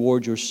dead and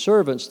reward your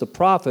servants, the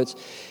prophets,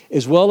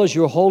 as well as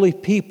your holy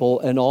people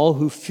and all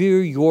who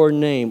fear your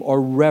name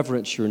or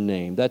reverence your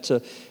name. That's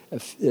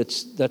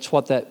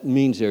what that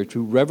means there,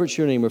 to reverence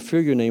your name or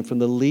fear your name from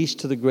the least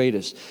to the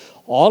greatest.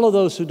 All of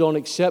those who don't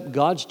accept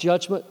God's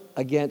judgment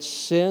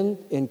against sin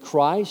in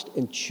Christ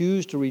and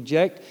choose to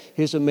reject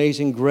his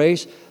amazing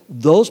grace,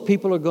 those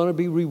people are going to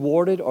be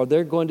rewarded, or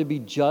they're going to be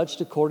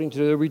judged according to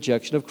their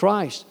rejection of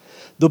Christ.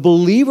 The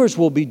believers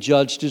will be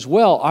judged as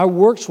well. Our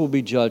works will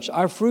be judged.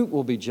 Our fruit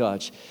will be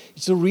judged.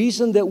 It's the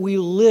reason that we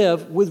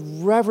live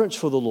with reverence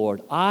for the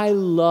Lord. I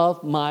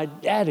love my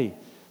daddy.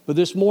 But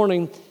this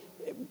morning,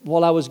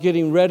 while I was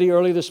getting ready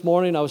early this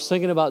morning, I was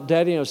thinking about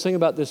Daddy, and I was thinking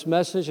about this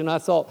message, and I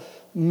thought,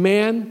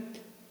 man,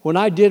 when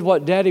I did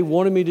what Daddy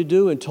wanted me to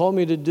do and told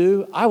me to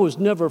do, I was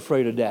never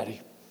afraid of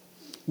Daddy.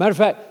 Matter of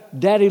fact,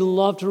 Daddy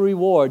loved to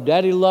reward.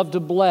 Daddy loved to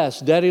bless.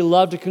 Daddy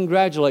loved to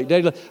congratulate.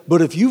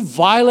 But if you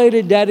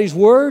violated Daddy's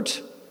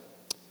words,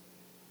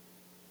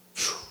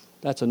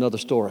 that's another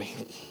story.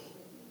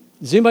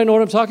 Does anybody know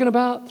what I'm talking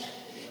about?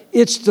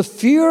 It's the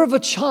fear of a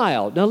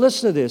child. Now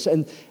listen to this,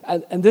 and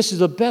this is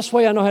the best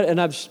way I know how to,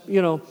 and I've,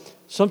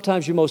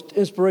 sometimes your most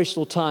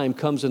inspirational time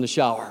comes in the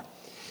shower.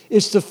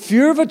 It's the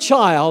fear of a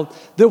child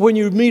that when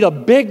you meet a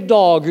big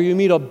dog or you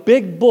meet a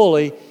big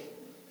bully,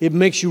 it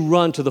makes you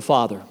run to the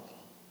Father.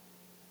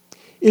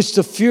 It's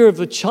the fear of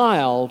a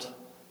child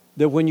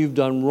that when you've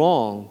done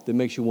wrong, that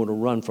makes you want to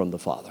run from the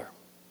Father.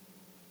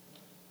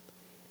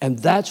 And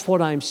that's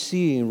what I'm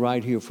seeing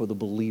right here for the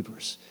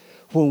believers.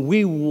 When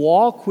we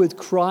walk with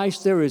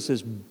Christ, there is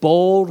this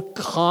bold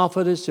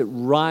confidence that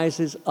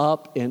rises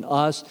up in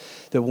us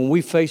that when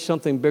we face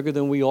something bigger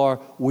than we are,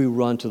 we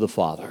run to the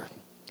Father.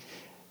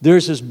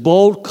 There's this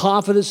bold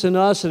confidence in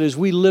us that as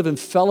we live in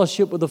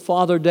fellowship with the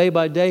Father day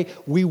by day,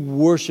 we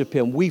worship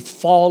Him. We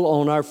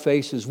fall on our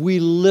faces. We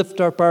lift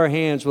up our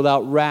hands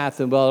without wrath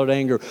and without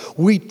anger.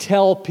 We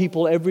tell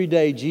people every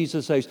day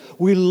Jesus saves.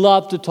 We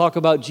love to talk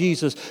about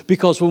Jesus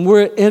because when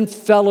we're in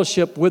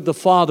fellowship with the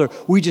Father,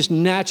 we just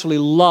naturally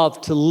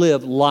love to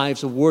live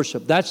lives of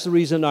worship. That's the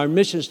reason our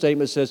mission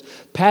statement says,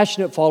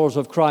 passionate followers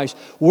of Christ.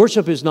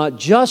 Worship is not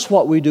just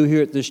what we do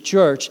here at this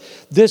church.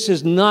 This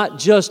is not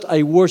just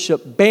a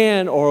worship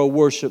band or a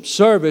worship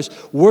service.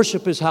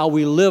 Worship is how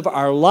we live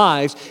our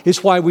lives.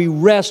 It's why we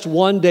rest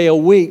one day a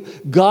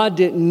week. God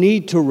didn't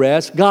need to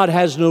rest. God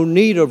has no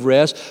need of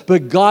rest,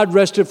 but God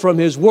rested from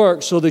His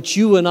work so that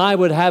you and I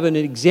would have an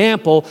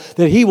example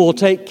that He will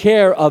take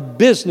care of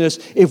business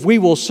if we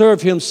will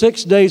serve Him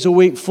 6 days a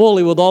week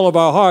fully with all of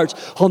our hearts.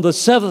 On the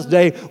seventh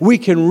day, we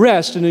can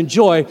rest and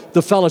enjoy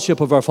the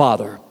fellowship of our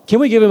Father. Can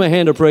we give Him a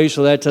hand of praise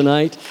for that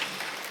tonight?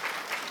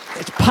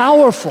 It's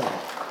powerful.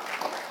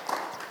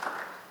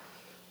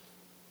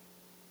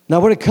 Now,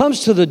 when it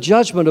comes to the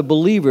judgment of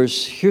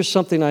believers, here's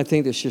something I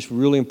think that's just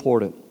really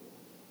important.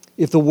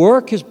 If the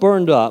work is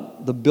burned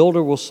up, the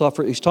builder will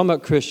suffer. He's talking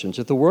about Christians.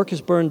 If the work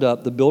is burned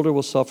up, the builder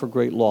will suffer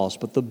great loss,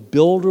 but the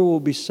builder will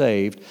be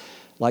saved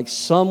like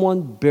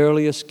someone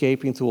barely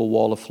escaping through a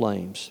wall of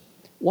flames.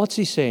 What's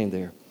he saying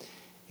there?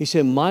 He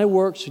said, my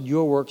works and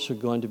your works are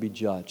going to be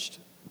judged.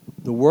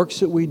 The works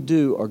that we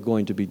do are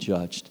going to be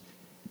judged.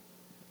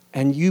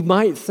 And you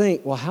might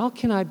think, well, how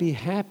can I be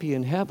happy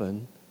in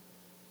heaven?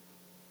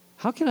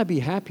 How can I be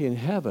happy in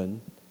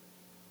heaven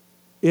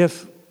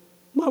if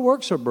my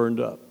works are burned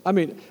up? I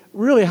mean,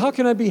 really, how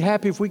can I be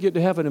happy if we get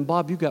to heaven and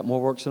Bob, you've got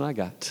more works than I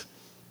got?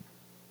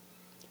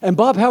 And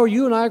Bob, how are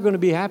you and I going to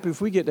be happy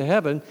if we get to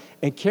heaven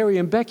and Carrie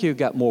and Becky have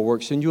got more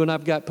works than you and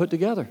I've got put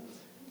together?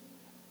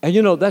 And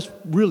you know, that's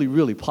really,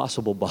 really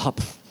possible, Bob,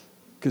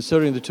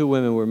 considering the two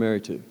women we're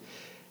married to.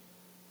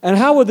 And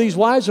how would these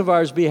wives of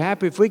ours be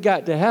happy if we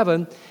got to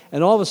heaven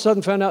and all of a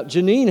sudden found out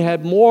Janine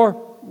had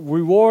more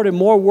reward and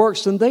more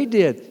works than they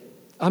did?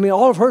 I mean,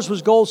 all of hers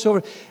was gold,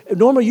 silver.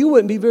 Normally, you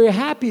wouldn't be very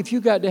happy if you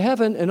got to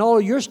heaven and all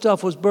of your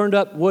stuff was burned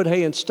up, wood,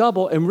 hay, and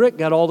stubble, and Rick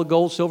got all the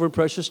gold, silver, and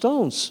precious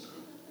stones.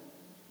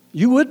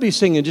 You would be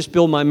singing, just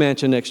build my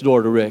mansion next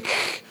door to Rick.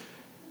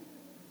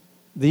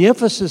 The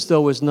emphasis,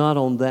 though, is not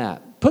on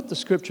that. Put the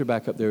scripture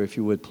back up there, if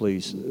you would,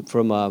 please,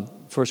 from 1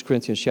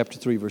 Corinthians chapter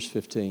 3, verse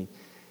 15.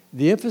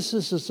 The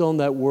emphasis is on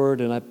that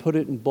word, and I put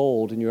it in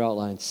bold in your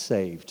outline,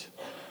 saved.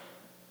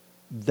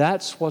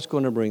 That's what's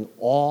going to bring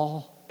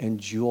awe and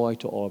joy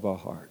to all of our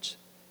hearts.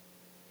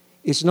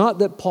 It's not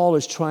that Paul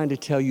is trying to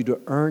tell you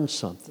to earn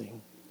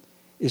something.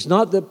 It's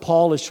not that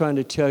Paul is trying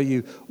to tell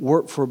you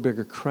work for a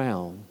bigger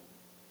crown.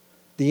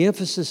 The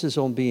emphasis is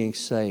on being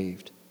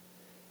saved.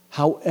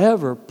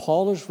 However,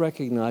 Paul is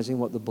recognizing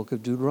what the book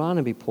of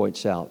Deuteronomy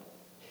points out.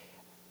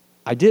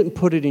 I didn't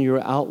put it in your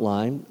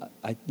outline.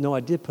 I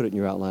did put it in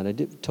your outline. I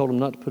told him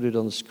not to put it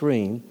on the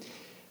screen.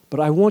 But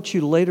I want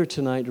you later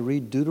tonight to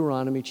read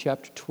Deuteronomy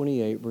chapter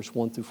 28, verse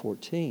 1 through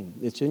 14.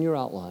 It's in your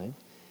outline.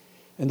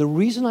 And the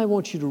reason I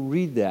want you to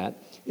read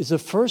that is the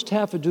first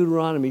half of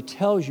Deuteronomy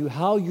tells you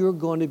how you're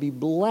going to be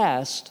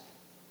blessed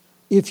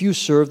if you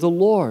serve the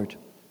Lord.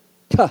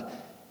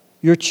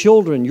 Your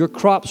children, your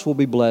crops will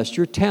be blessed.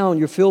 Your town,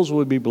 your fields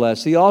will be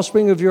blessed. The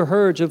offspring of your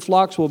herds and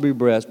flocks will be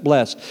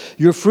blessed.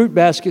 Your fruit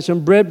baskets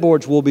and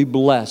breadboards will be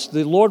blessed.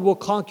 The Lord will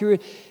conquer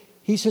it.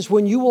 He says,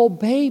 when you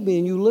obey me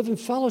and you live in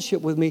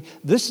fellowship with me,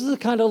 this is the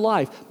kind of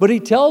life. But he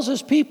tells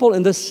his people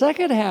in the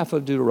second half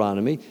of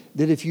Deuteronomy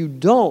that if you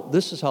don't,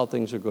 this is how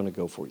things are going to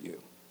go for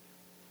you.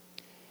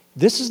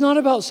 This is not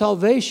about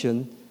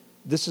salvation.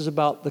 This is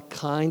about the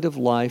kind of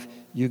life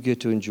you get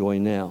to enjoy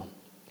now.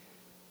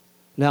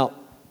 Now,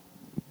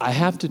 I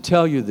have to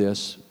tell you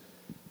this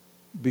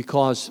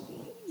because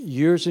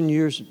years and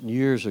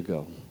years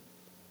ago,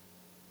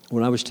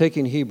 when I was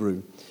taking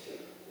Hebrew,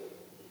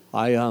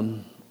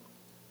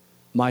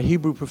 my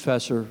Hebrew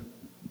professor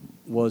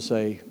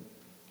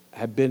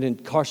had been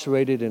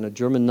incarcerated in a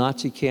German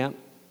Nazi camp,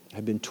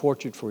 had been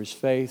tortured for his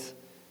faith.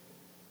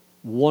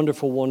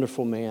 Wonderful,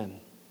 wonderful man.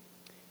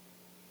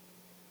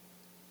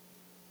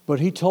 But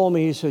he told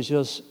me, he says,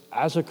 just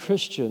as a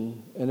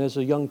Christian and as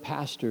a young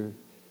pastor,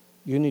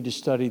 you need to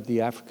study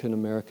the African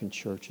American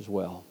church as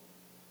well.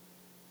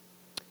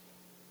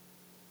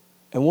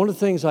 And one of the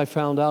things I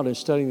found out in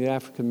studying the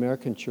African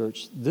American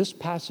church, this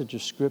passage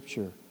of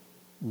Scripture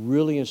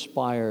really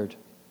inspired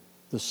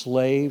the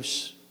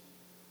slaves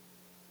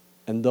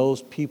and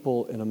those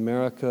people in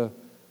America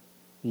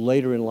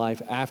later in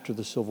life after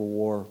the Civil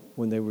War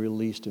when they were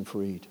released and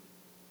freed.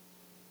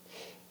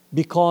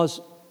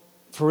 Because,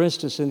 for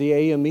instance, in the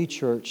AME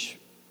church,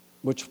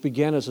 which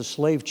began as a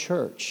slave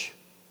church,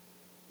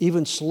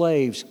 even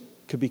slaves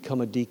could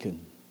become a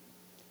deacon.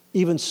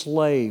 Even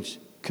slaves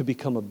could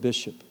become a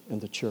bishop in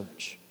the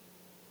church.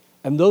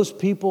 And those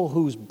people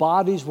whose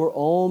bodies were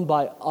owned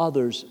by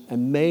others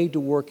and made to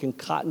work in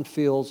cotton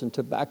fields and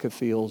tobacco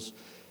fields,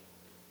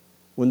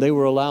 when they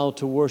were allowed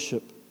to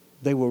worship,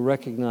 they were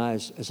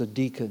recognized as a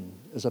deacon,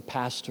 as a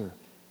pastor,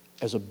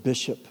 as a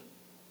bishop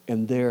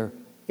in their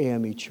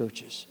AME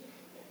churches.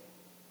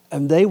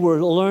 And they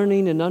were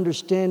learning and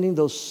understanding,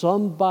 though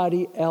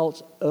somebody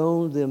else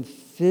owned them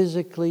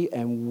physically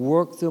and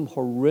worked them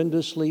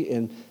horrendously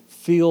in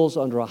fields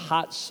under a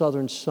hot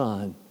southern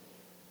sun,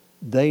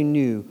 they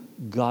knew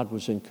God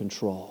was in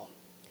control.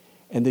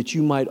 And that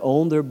you might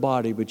own their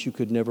body, but you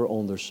could never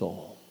own their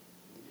soul.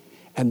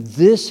 And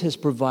this has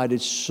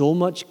provided so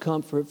much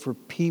comfort for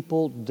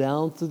people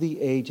down through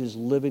the ages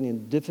living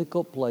in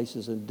difficult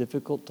places and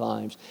difficult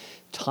times.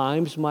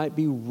 Times might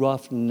be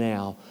rough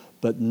now,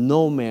 but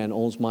no man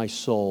owns my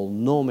soul.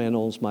 No man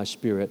owns my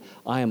spirit.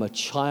 I am a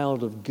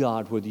child of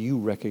God, whether you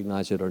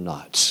recognize it or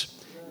not.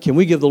 Can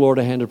we give the Lord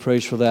a hand of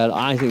praise for that?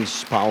 I think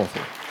it's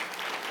powerful.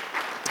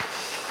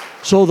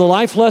 So the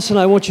life lesson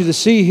I want you to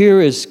see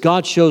here is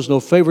God shows no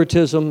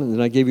favoritism.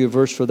 And I gave you a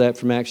verse for that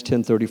from Acts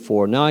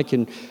 10:34. Now I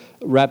can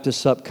wrap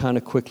this up kind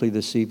of quickly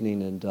this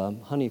evening.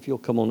 And honey, if you'll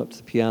come on up to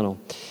the piano.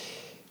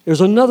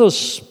 There's another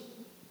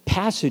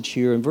passage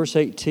here in verse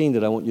 18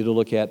 that I want you to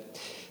look at.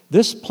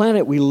 This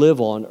planet we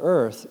live on,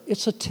 Earth,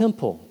 it's a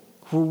temple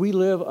where we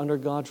live under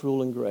God's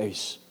rule and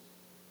grace.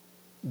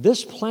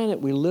 This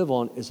planet we live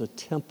on is a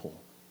temple.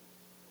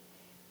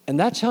 And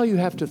that's how you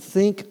have to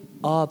think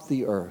of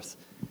the earth.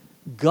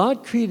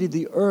 God created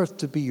the earth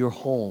to be your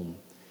home.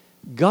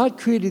 God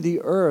created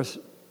the earth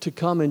to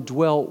come and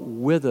dwell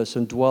with us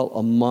and dwell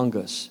among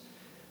us.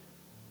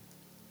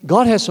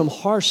 God has some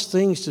harsh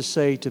things to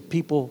say to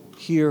people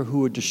here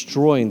who are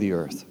destroying the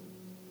earth.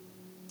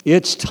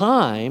 It's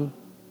time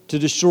to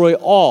destroy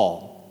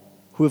all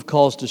who have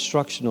caused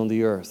destruction on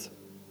the earth.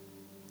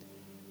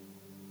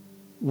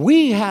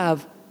 We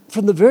have,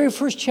 from the very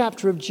first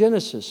chapter of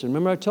Genesis, and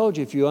remember I told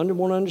you, if you want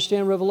to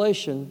understand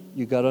Revelation,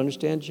 you've got to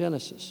understand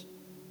Genesis.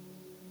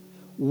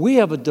 We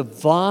have a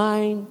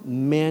divine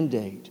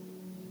mandate.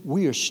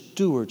 We are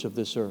stewards of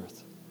this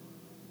earth.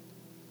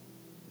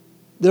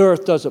 The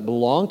earth doesn't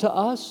belong to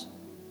us.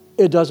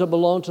 It doesn't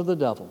belong to the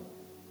devil.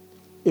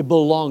 It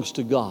belongs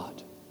to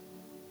God.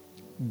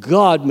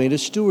 God made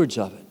us stewards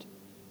of it.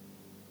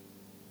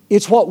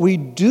 It's what we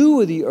do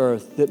with the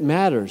earth that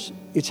matters.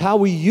 It's how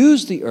we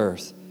use the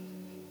earth.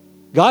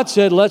 God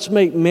said, let's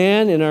make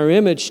man in our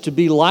image to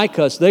be like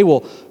us. They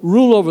will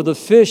rule over the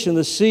fish in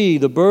the sea,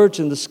 the birds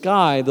in the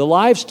sky, the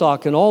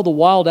livestock and all the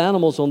wild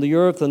animals on the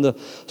earth, and the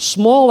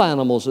small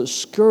animals that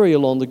scurry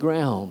along the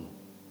ground.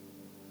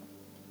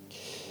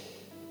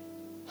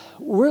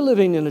 We're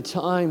living in a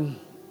time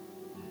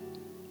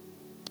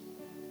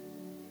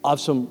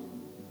of some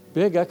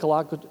big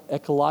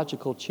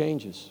ecological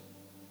changes.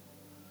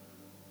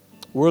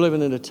 We're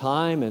living in a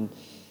time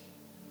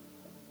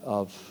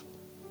of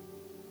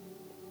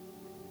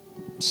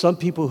some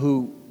people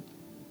who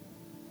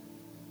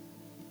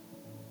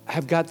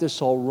have got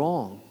this all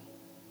wrong.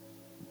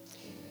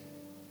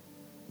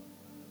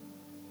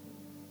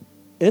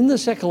 In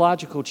this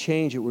ecological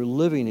change that we're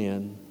living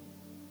in,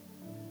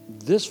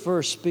 this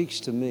verse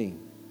speaks to me.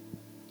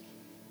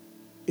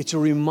 It's a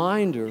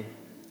reminder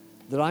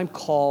that I'm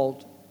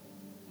called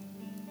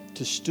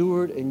to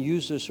steward and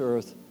use this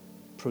earth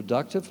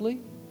productively,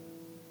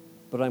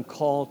 but I'm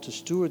called to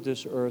steward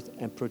this earth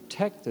and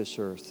protect this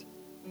earth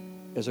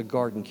as a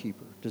garden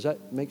keeper. Does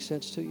that make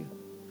sense to you?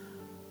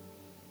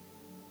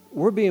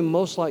 We're being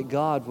most like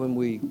God when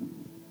we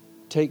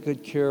take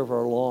good care of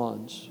our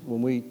lawns,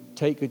 when we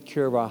take good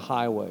care of our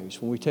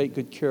highways, when we take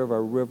good care of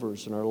our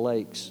rivers and our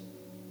lakes.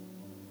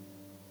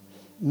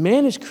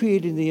 Man is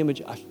created in the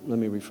image, let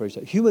me rephrase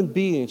that. Human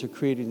beings are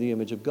created in the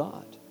image of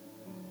God.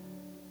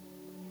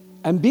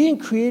 And being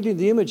created in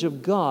the image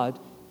of God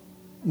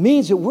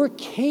means that we're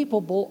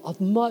capable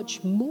of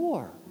much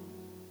more.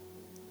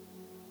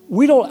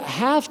 We don't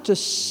have to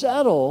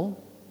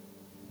settle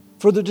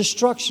for the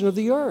destruction of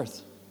the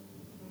earth.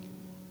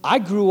 I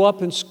grew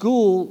up in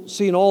school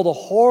seeing all the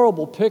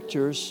horrible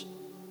pictures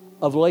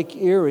of Lake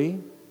Erie.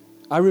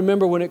 I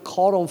remember when it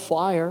caught on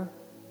fire.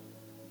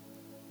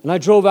 And I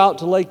drove out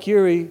to Lake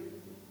Erie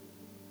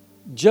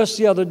just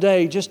the other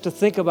day just to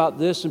think about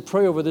this and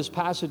pray over this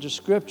passage of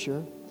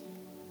Scripture.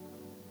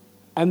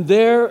 And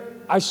there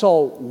I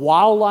saw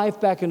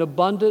wildlife back in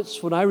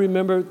abundance when I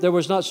remember there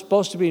was not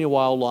supposed to be any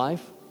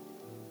wildlife.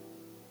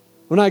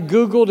 When I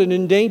Googled, an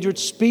endangered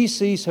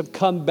species have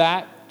come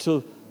back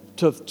to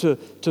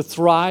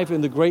thrive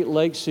in the Great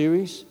Lakes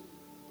series.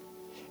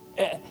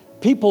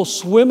 People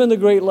swim in the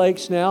Great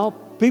Lakes now.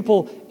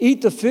 People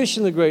eat the fish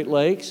in the Great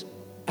Lakes.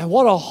 And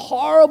what a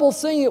horrible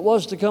thing it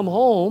was to come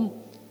home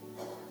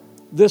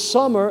this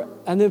summer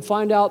and then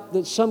find out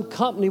that some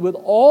company, with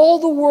all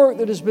the work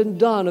that has been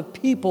done of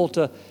people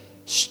to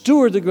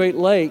steward the Great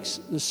Lakes,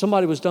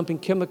 somebody was dumping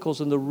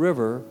chemicals in the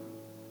river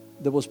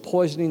that was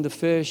poisoning the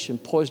fish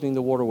and poisoning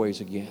the waterways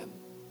again.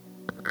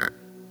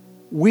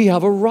 We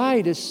have a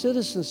right as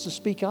citizens to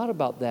speak out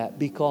about that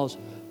because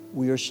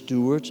we are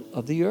stewards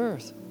of the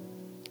earth.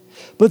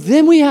 But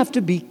then we have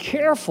to be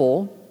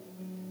careful,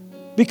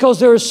 because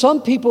there are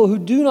some people who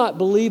do not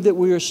believe that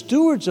we are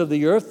stewards of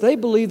the earth. They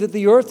believe that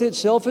the earth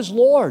itself is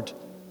Lord.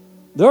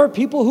 There are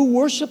people who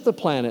worship the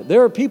planet.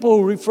 There are people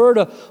who refer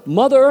to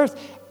Mother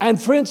Earth.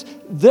 And friends,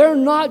 they're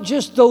not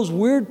just those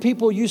weird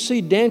people you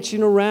see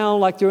dancing around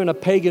like they're in a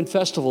pagan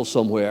festival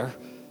somewhere.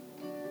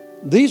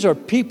 These are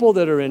people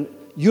that are in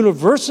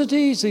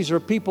universities. These are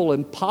people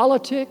in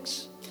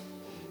politics.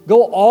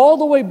 Go all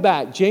the way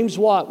back. James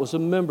Watt was a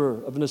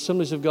member of an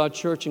Assemblies of God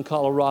church in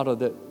Colorado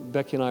that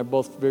Becky and I are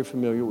both very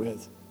familiar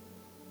with.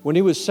 When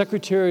he was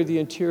Secretary of the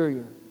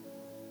Interior,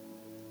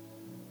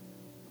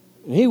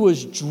 and he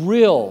was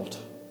drilled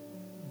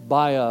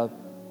by an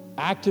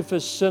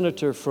activist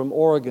senator from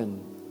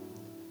Oregon.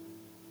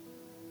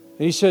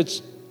 And he said,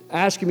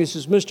 ask him, he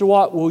says, Mr.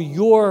 Watt, will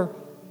your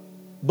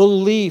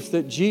belief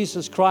that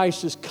Jesus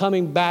Christ is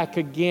coming back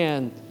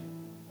again,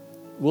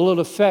 will it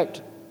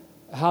affect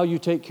how you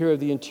take care of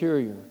the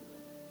interior?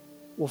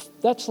 Well,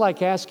 that's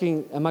like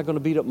asking, am I going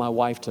to beat up my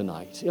wife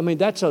tonight? I mean,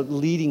 that's a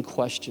leading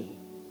question.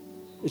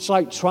 It's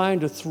like trying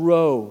to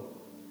throw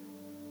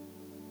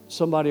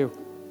somebody a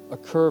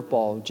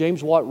curveball.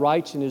 James Watt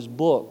writes in his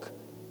book,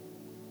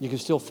 you can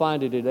still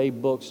find it at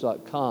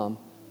abooks.com.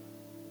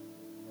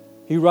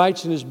 He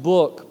writes in his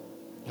book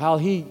how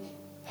he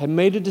had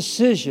made a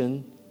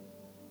decision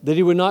that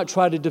he would not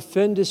try to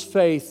defend his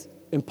faith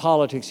in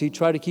politics. He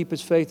tried to keep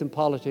his faith and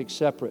politics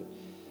separate.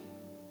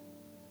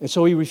 And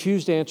so he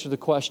refused to answer the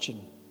question.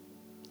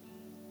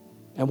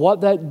 And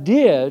what that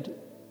did,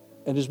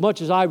 and as much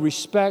as I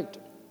respect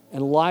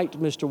and liked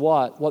Mr.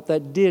 Watt, what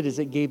that did is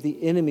it gave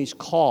the enemy's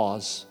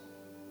cause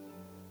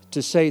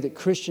to say that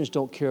Christians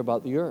don't care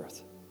about the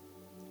earth.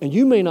 And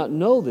you may not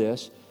know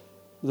this,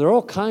 there are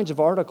all kinds of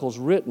articles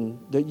written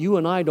that you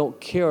and I don't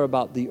care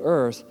about the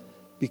earth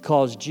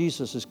because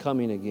Jesus is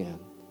coming again.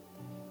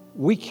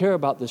 We care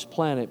about this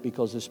planet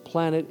because this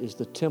planet is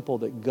the temple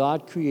that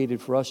God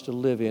created for us to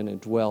live in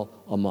and dwell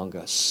among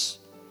us.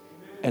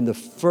 And the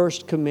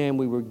first command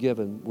we were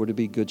given were to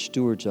be good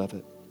stewards of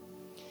it.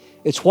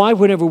 It's why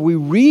whenever we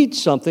read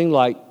something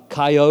like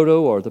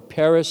Kyoto or the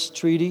Paris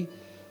Treaty,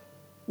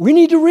 we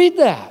need to read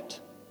that.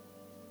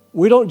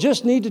 We don't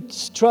just need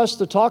to trust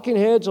the talking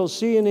heads on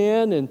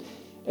CNN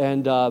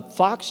and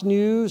Fox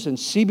News and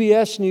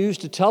CBS News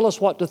to tell us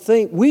what to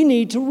think. We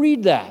need to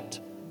read that.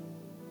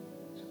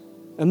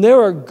 And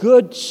there are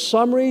good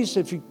summaries,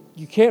 if you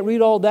can't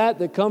read all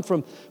that come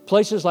from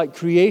places like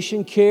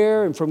Creation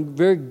Care and from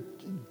very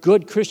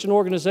good Christian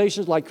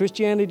organizations like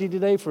Christianity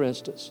Today, for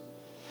instance.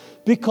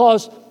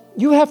 Because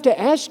you have to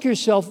ask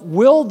yourself,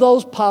 will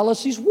those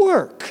policies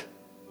work?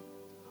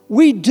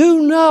 We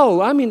do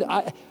know. I mean,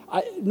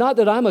 not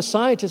that I'm a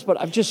scientist, but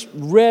I've just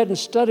read and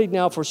studied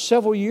now for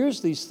several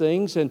years these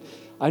things, and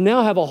I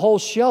now have a whole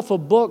shelf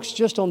of books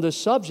just on this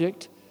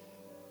subject.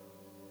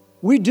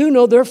 We do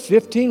know there are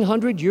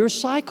 1,500-year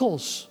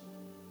cycles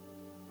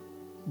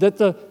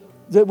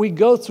that we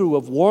go through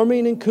of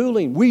warming and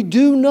cooling. We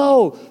do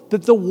know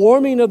that the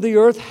warming of the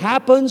earth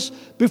happens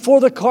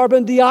before the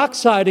carbon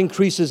dioxide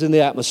increases in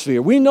the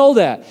atmosphere. We know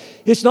that.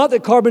 It's not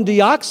that carbon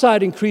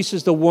dioxide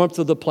increases the warmth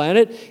of the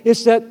planet.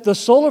 It's that the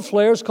solar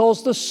flares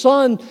cause the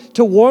sun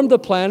to warm the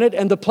planet,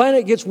 and the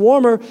planet gets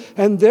warmer,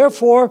 and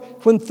therefore,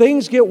 when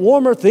things get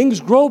warmer,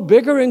 things grow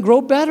bigger and grow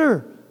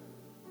better.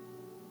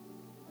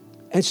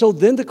 And so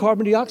then the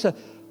carbon dioxide.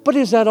 But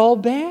is that all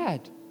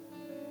bad?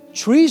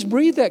 Trees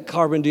breathe that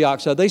carbon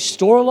dioxide. They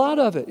store a lot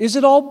of it. Is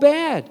it all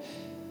bad?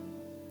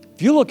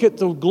 If you look at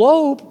the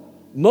globe,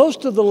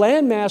 most of the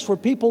landmass where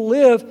people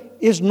live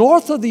is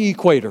north of the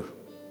equator.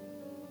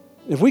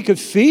 If we could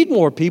feed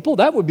more people,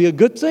 that would be a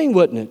good thing,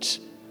 wouldn't it?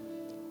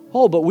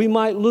 Oh, but we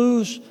might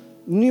lose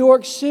New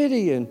York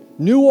City and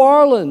New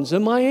Orleans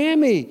and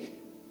Miami.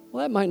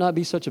 Well, that might not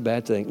be such a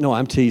bad thing. No,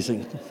 I'm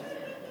teasing.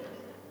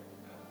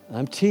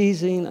 I'm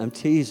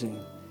teasing.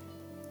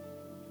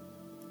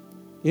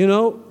 You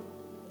know,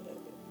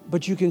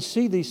 but you can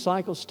see these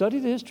cycles. Study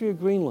the history of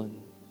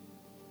Greenland.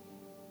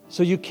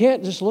 So you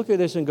can't just look at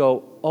this and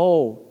go,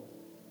 oh,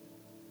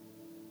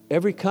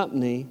 every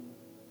company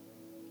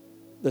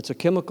that's a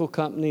chemical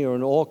company or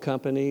an oil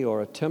company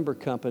or a timber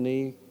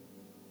company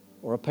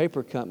or a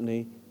paper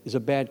company is a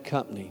bad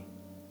company.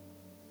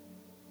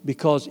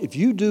 Because if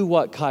you do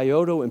what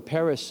Kyoto and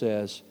Paris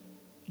says,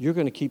 you're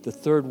going to keep the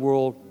third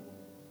world,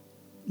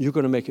 you're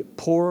going to make it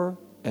poorer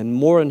and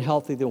more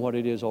unhealthy than what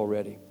it is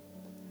already.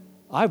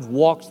 I've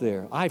walked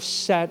there. I've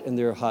sat in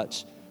their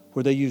huts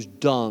where they use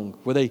dung,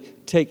 where they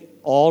take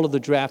all of the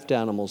draft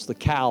animals, the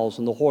cows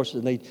and the horses,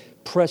 and they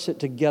press it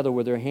together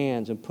with their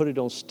hands and put it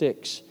on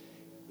sticks.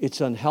 It's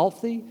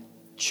unhealthy.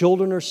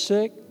 Children are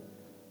sick.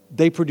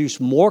 They produce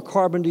more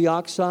carbon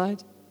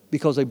dioxide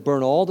because they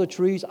burn all the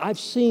trees. I've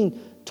seen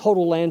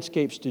total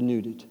landscapes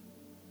denuded.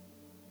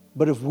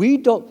 But if we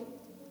don't...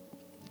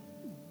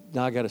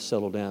 Now I got to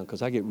settle down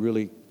because I get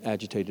really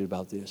agitated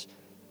about this.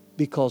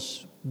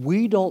 Because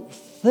we don't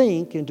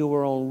think and do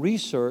our own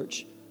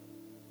research,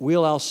 we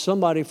allow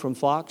somebody from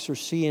Fox or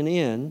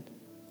CNN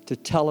to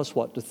tell us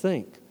what to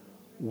think.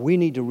 We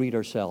need to read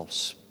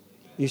ourselves.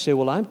 You say,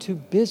 well, I'm too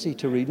busy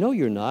to read. No,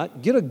 you're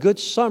not. Get a good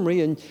summary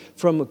and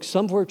from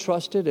somewhere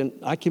trusted, and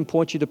I can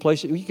point you to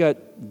places. We got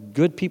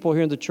good people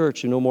here in the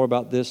church who know more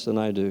about this than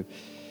I do.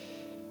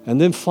 And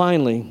then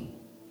finally,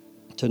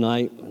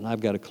 tonight, and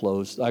I've got to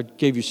close, I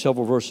gave you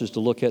several verses to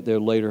look at there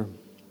later.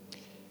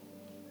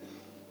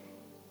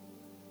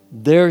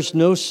 There's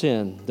no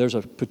sin. There's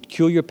a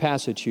peculiar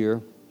passage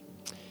here.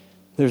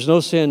 There's no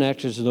sin,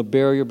 actually, there's no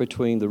barrier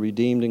between the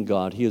redeemed and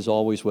God. He is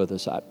always with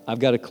us. I've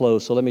got to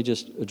close, so let me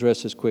just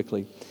address this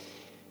quickly.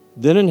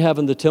 Then in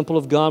heaven, the temple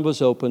of God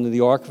was opened, and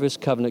the ark of his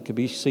covenant could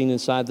be seen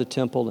inside the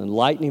temple, and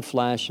lightning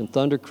flashed, and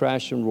thunder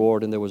crashed and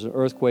roared, and there was an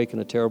earthquake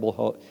and a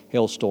terrible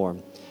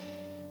hailstorm.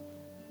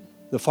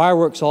 The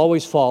fireworks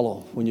always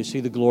follow when you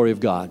see the glory of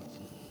God.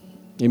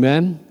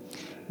 Amen?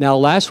 Now,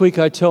 last week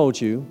I told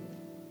you,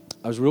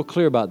 I was real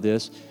clear about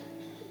this,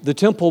 the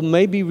temple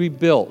may be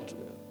rebuilt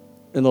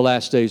in the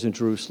last days in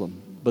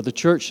Jerusalem, but the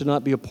church should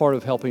not be a part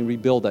of helping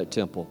rebuild that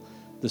temple.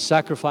 The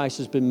sacrifice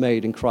has been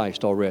made in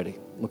Christ already,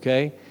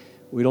 okay?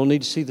 We don't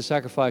need to see the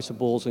sacrifice of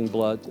bulls and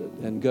blood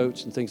and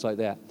goats and things like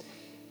that.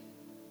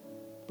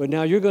 But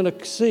now you're going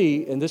to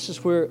see, and this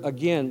is where,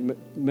 again,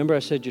 remember I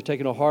said you're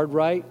taking a hard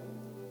right,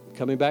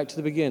 coming back to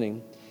the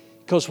beginning.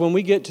 Because when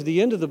we get to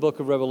the end of the book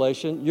of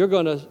Revelation, you're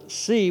going to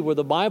see where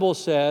the Bible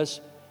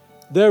says,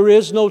 there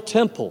is no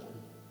temple,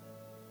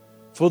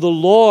 for the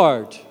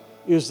Lord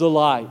is the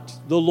light.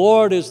 The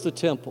Lord is the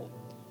temple.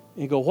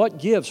 And you go, what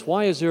gives?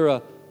 Why is there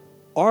a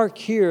ark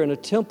here and a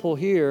temple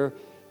here?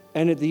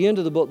 And at the end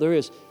of the book there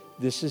is.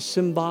 This is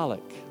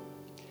symbolic.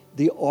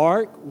 The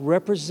ark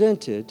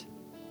represented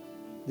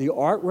the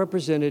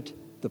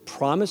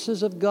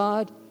promises of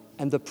God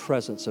and the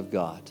presence of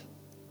God.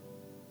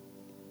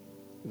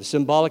 It was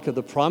symbolic of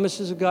the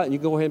promises of God, and you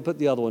go ahead and put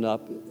the other one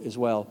up as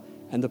well,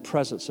 and the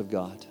presence of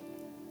God.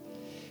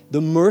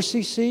 The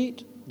mercy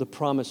seat, the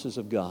promises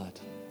of God.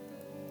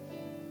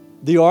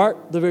 The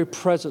ark, the very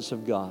presence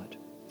of God.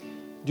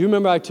 Do you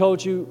remember I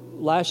told you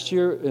last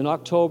year in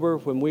October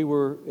when we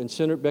were in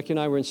Becky and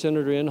I were in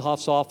Senator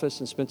Inhofe's office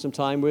and spent some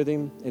time with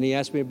him, and he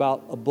asked me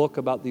about a book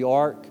about the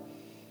ark,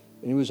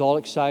 and he was all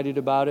excited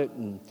about it,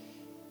 and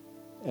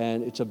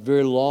it's a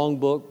very long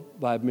book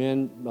by a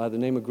man by the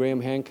name of Graham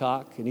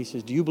Hancock, and he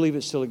says, do you believe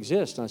it still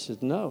exists? And I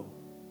said, no,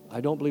 I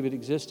don't believe it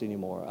exists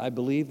anymore. I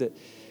believe that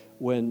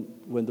when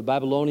the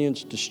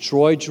Babylonians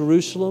destroyed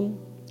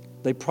Jerusalem,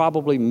 they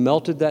probably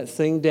melted that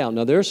thing down.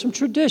 Now, there are some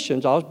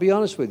traditions. I'll be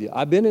honest with you.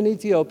 I've been in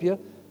Ethiopia.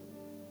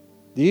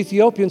 The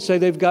Ethiopians say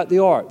they've got the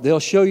ark. They'll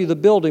show you the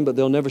building, but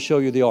they'll never show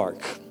you the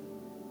ark.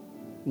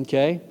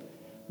 Okay?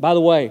 By the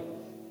way,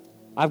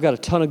 I've got a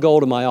ton of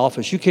gold in my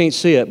office. You can't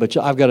see it, but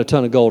I've got a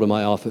ton of gold in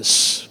my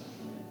office.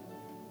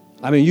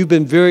 I mean, you've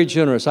been very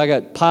generous. I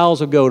got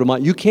piles of gold in my...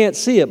 You can't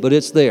see it, but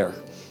it's there.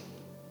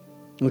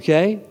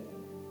 Okay?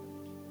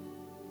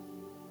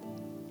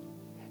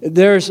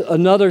 There's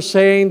another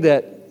saying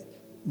that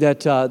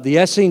the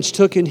Essenes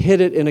took and hid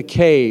it in a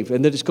cave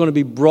and that it's going to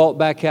be brought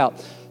back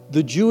out.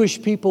 The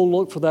Jewish people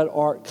look for that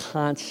ark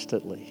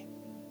constantly.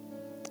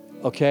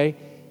 Okay?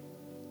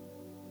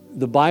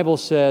 The Bible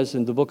says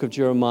in the book of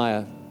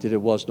Jeremiah that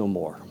it was no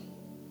more.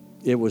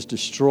 It was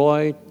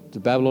destroyed.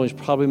 The Babylonians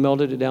probably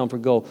melted it down for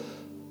gold.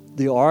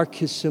 The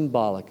ark is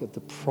symbolic of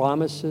the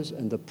promises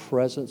and the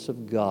presence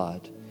of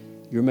God.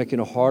 You're making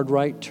a hard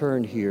right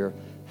turn here.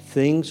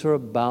 Things are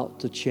about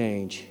to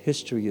change.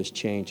 History is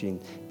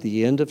changing.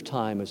 The end of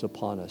time is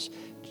upon us.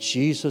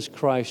 Jesus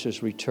Christ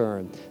has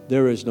returned.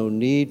 There is no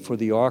need for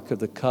the Ark of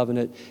the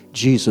Covenant.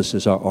 Jesus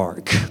is our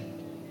Ark.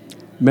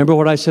 Remember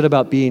what I said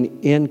about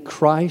being in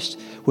Christ?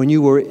 When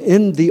you were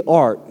in the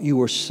ark, you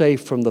were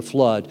safe from the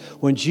flood.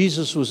 When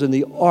Jesus was in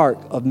the ark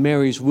of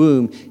Mary's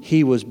womb,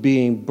 he was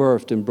being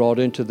birthed and brought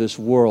into this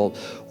world.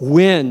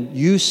 When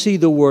you see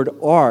the word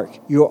ark,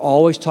 you're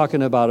always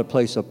talking about a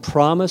place of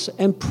promise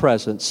and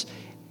presence.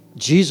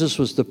 Jesus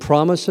was the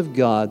promise of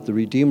God, the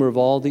Redeemer of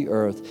all the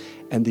earth,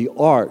 and the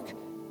ark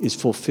is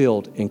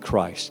fulfilled in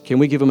Christ. Can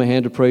we give him a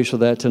hand of praise for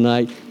that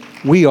tonight?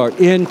 We are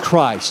in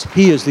Christ.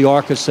 He is the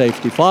ark of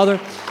safety. Father,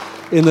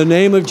 in the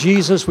name of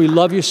Jesus, we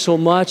love you so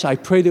much. I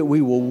pray that we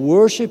will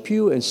worship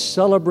you and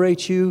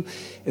celebrate you.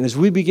 And as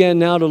we begin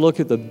now to look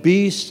at the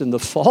beast and the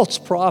false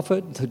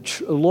prophet,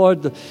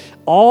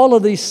 all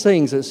of these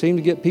things that seem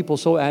to get people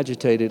so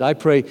agitated, I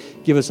pray,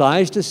 give us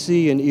eyes to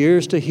see and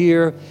ears to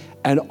hear,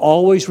 and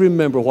always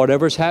remember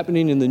whatever's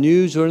happening in the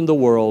news or in the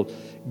world,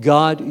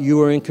 God,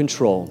 you are in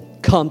control.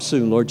 Come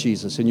soon, Lord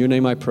Jesus. In your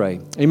name I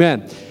pray.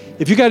 Amen.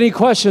 If you got any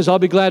questions, I'll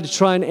be glad to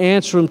try and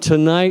answer them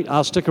tonight.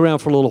 I'll stick around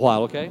for a little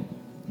while, okay?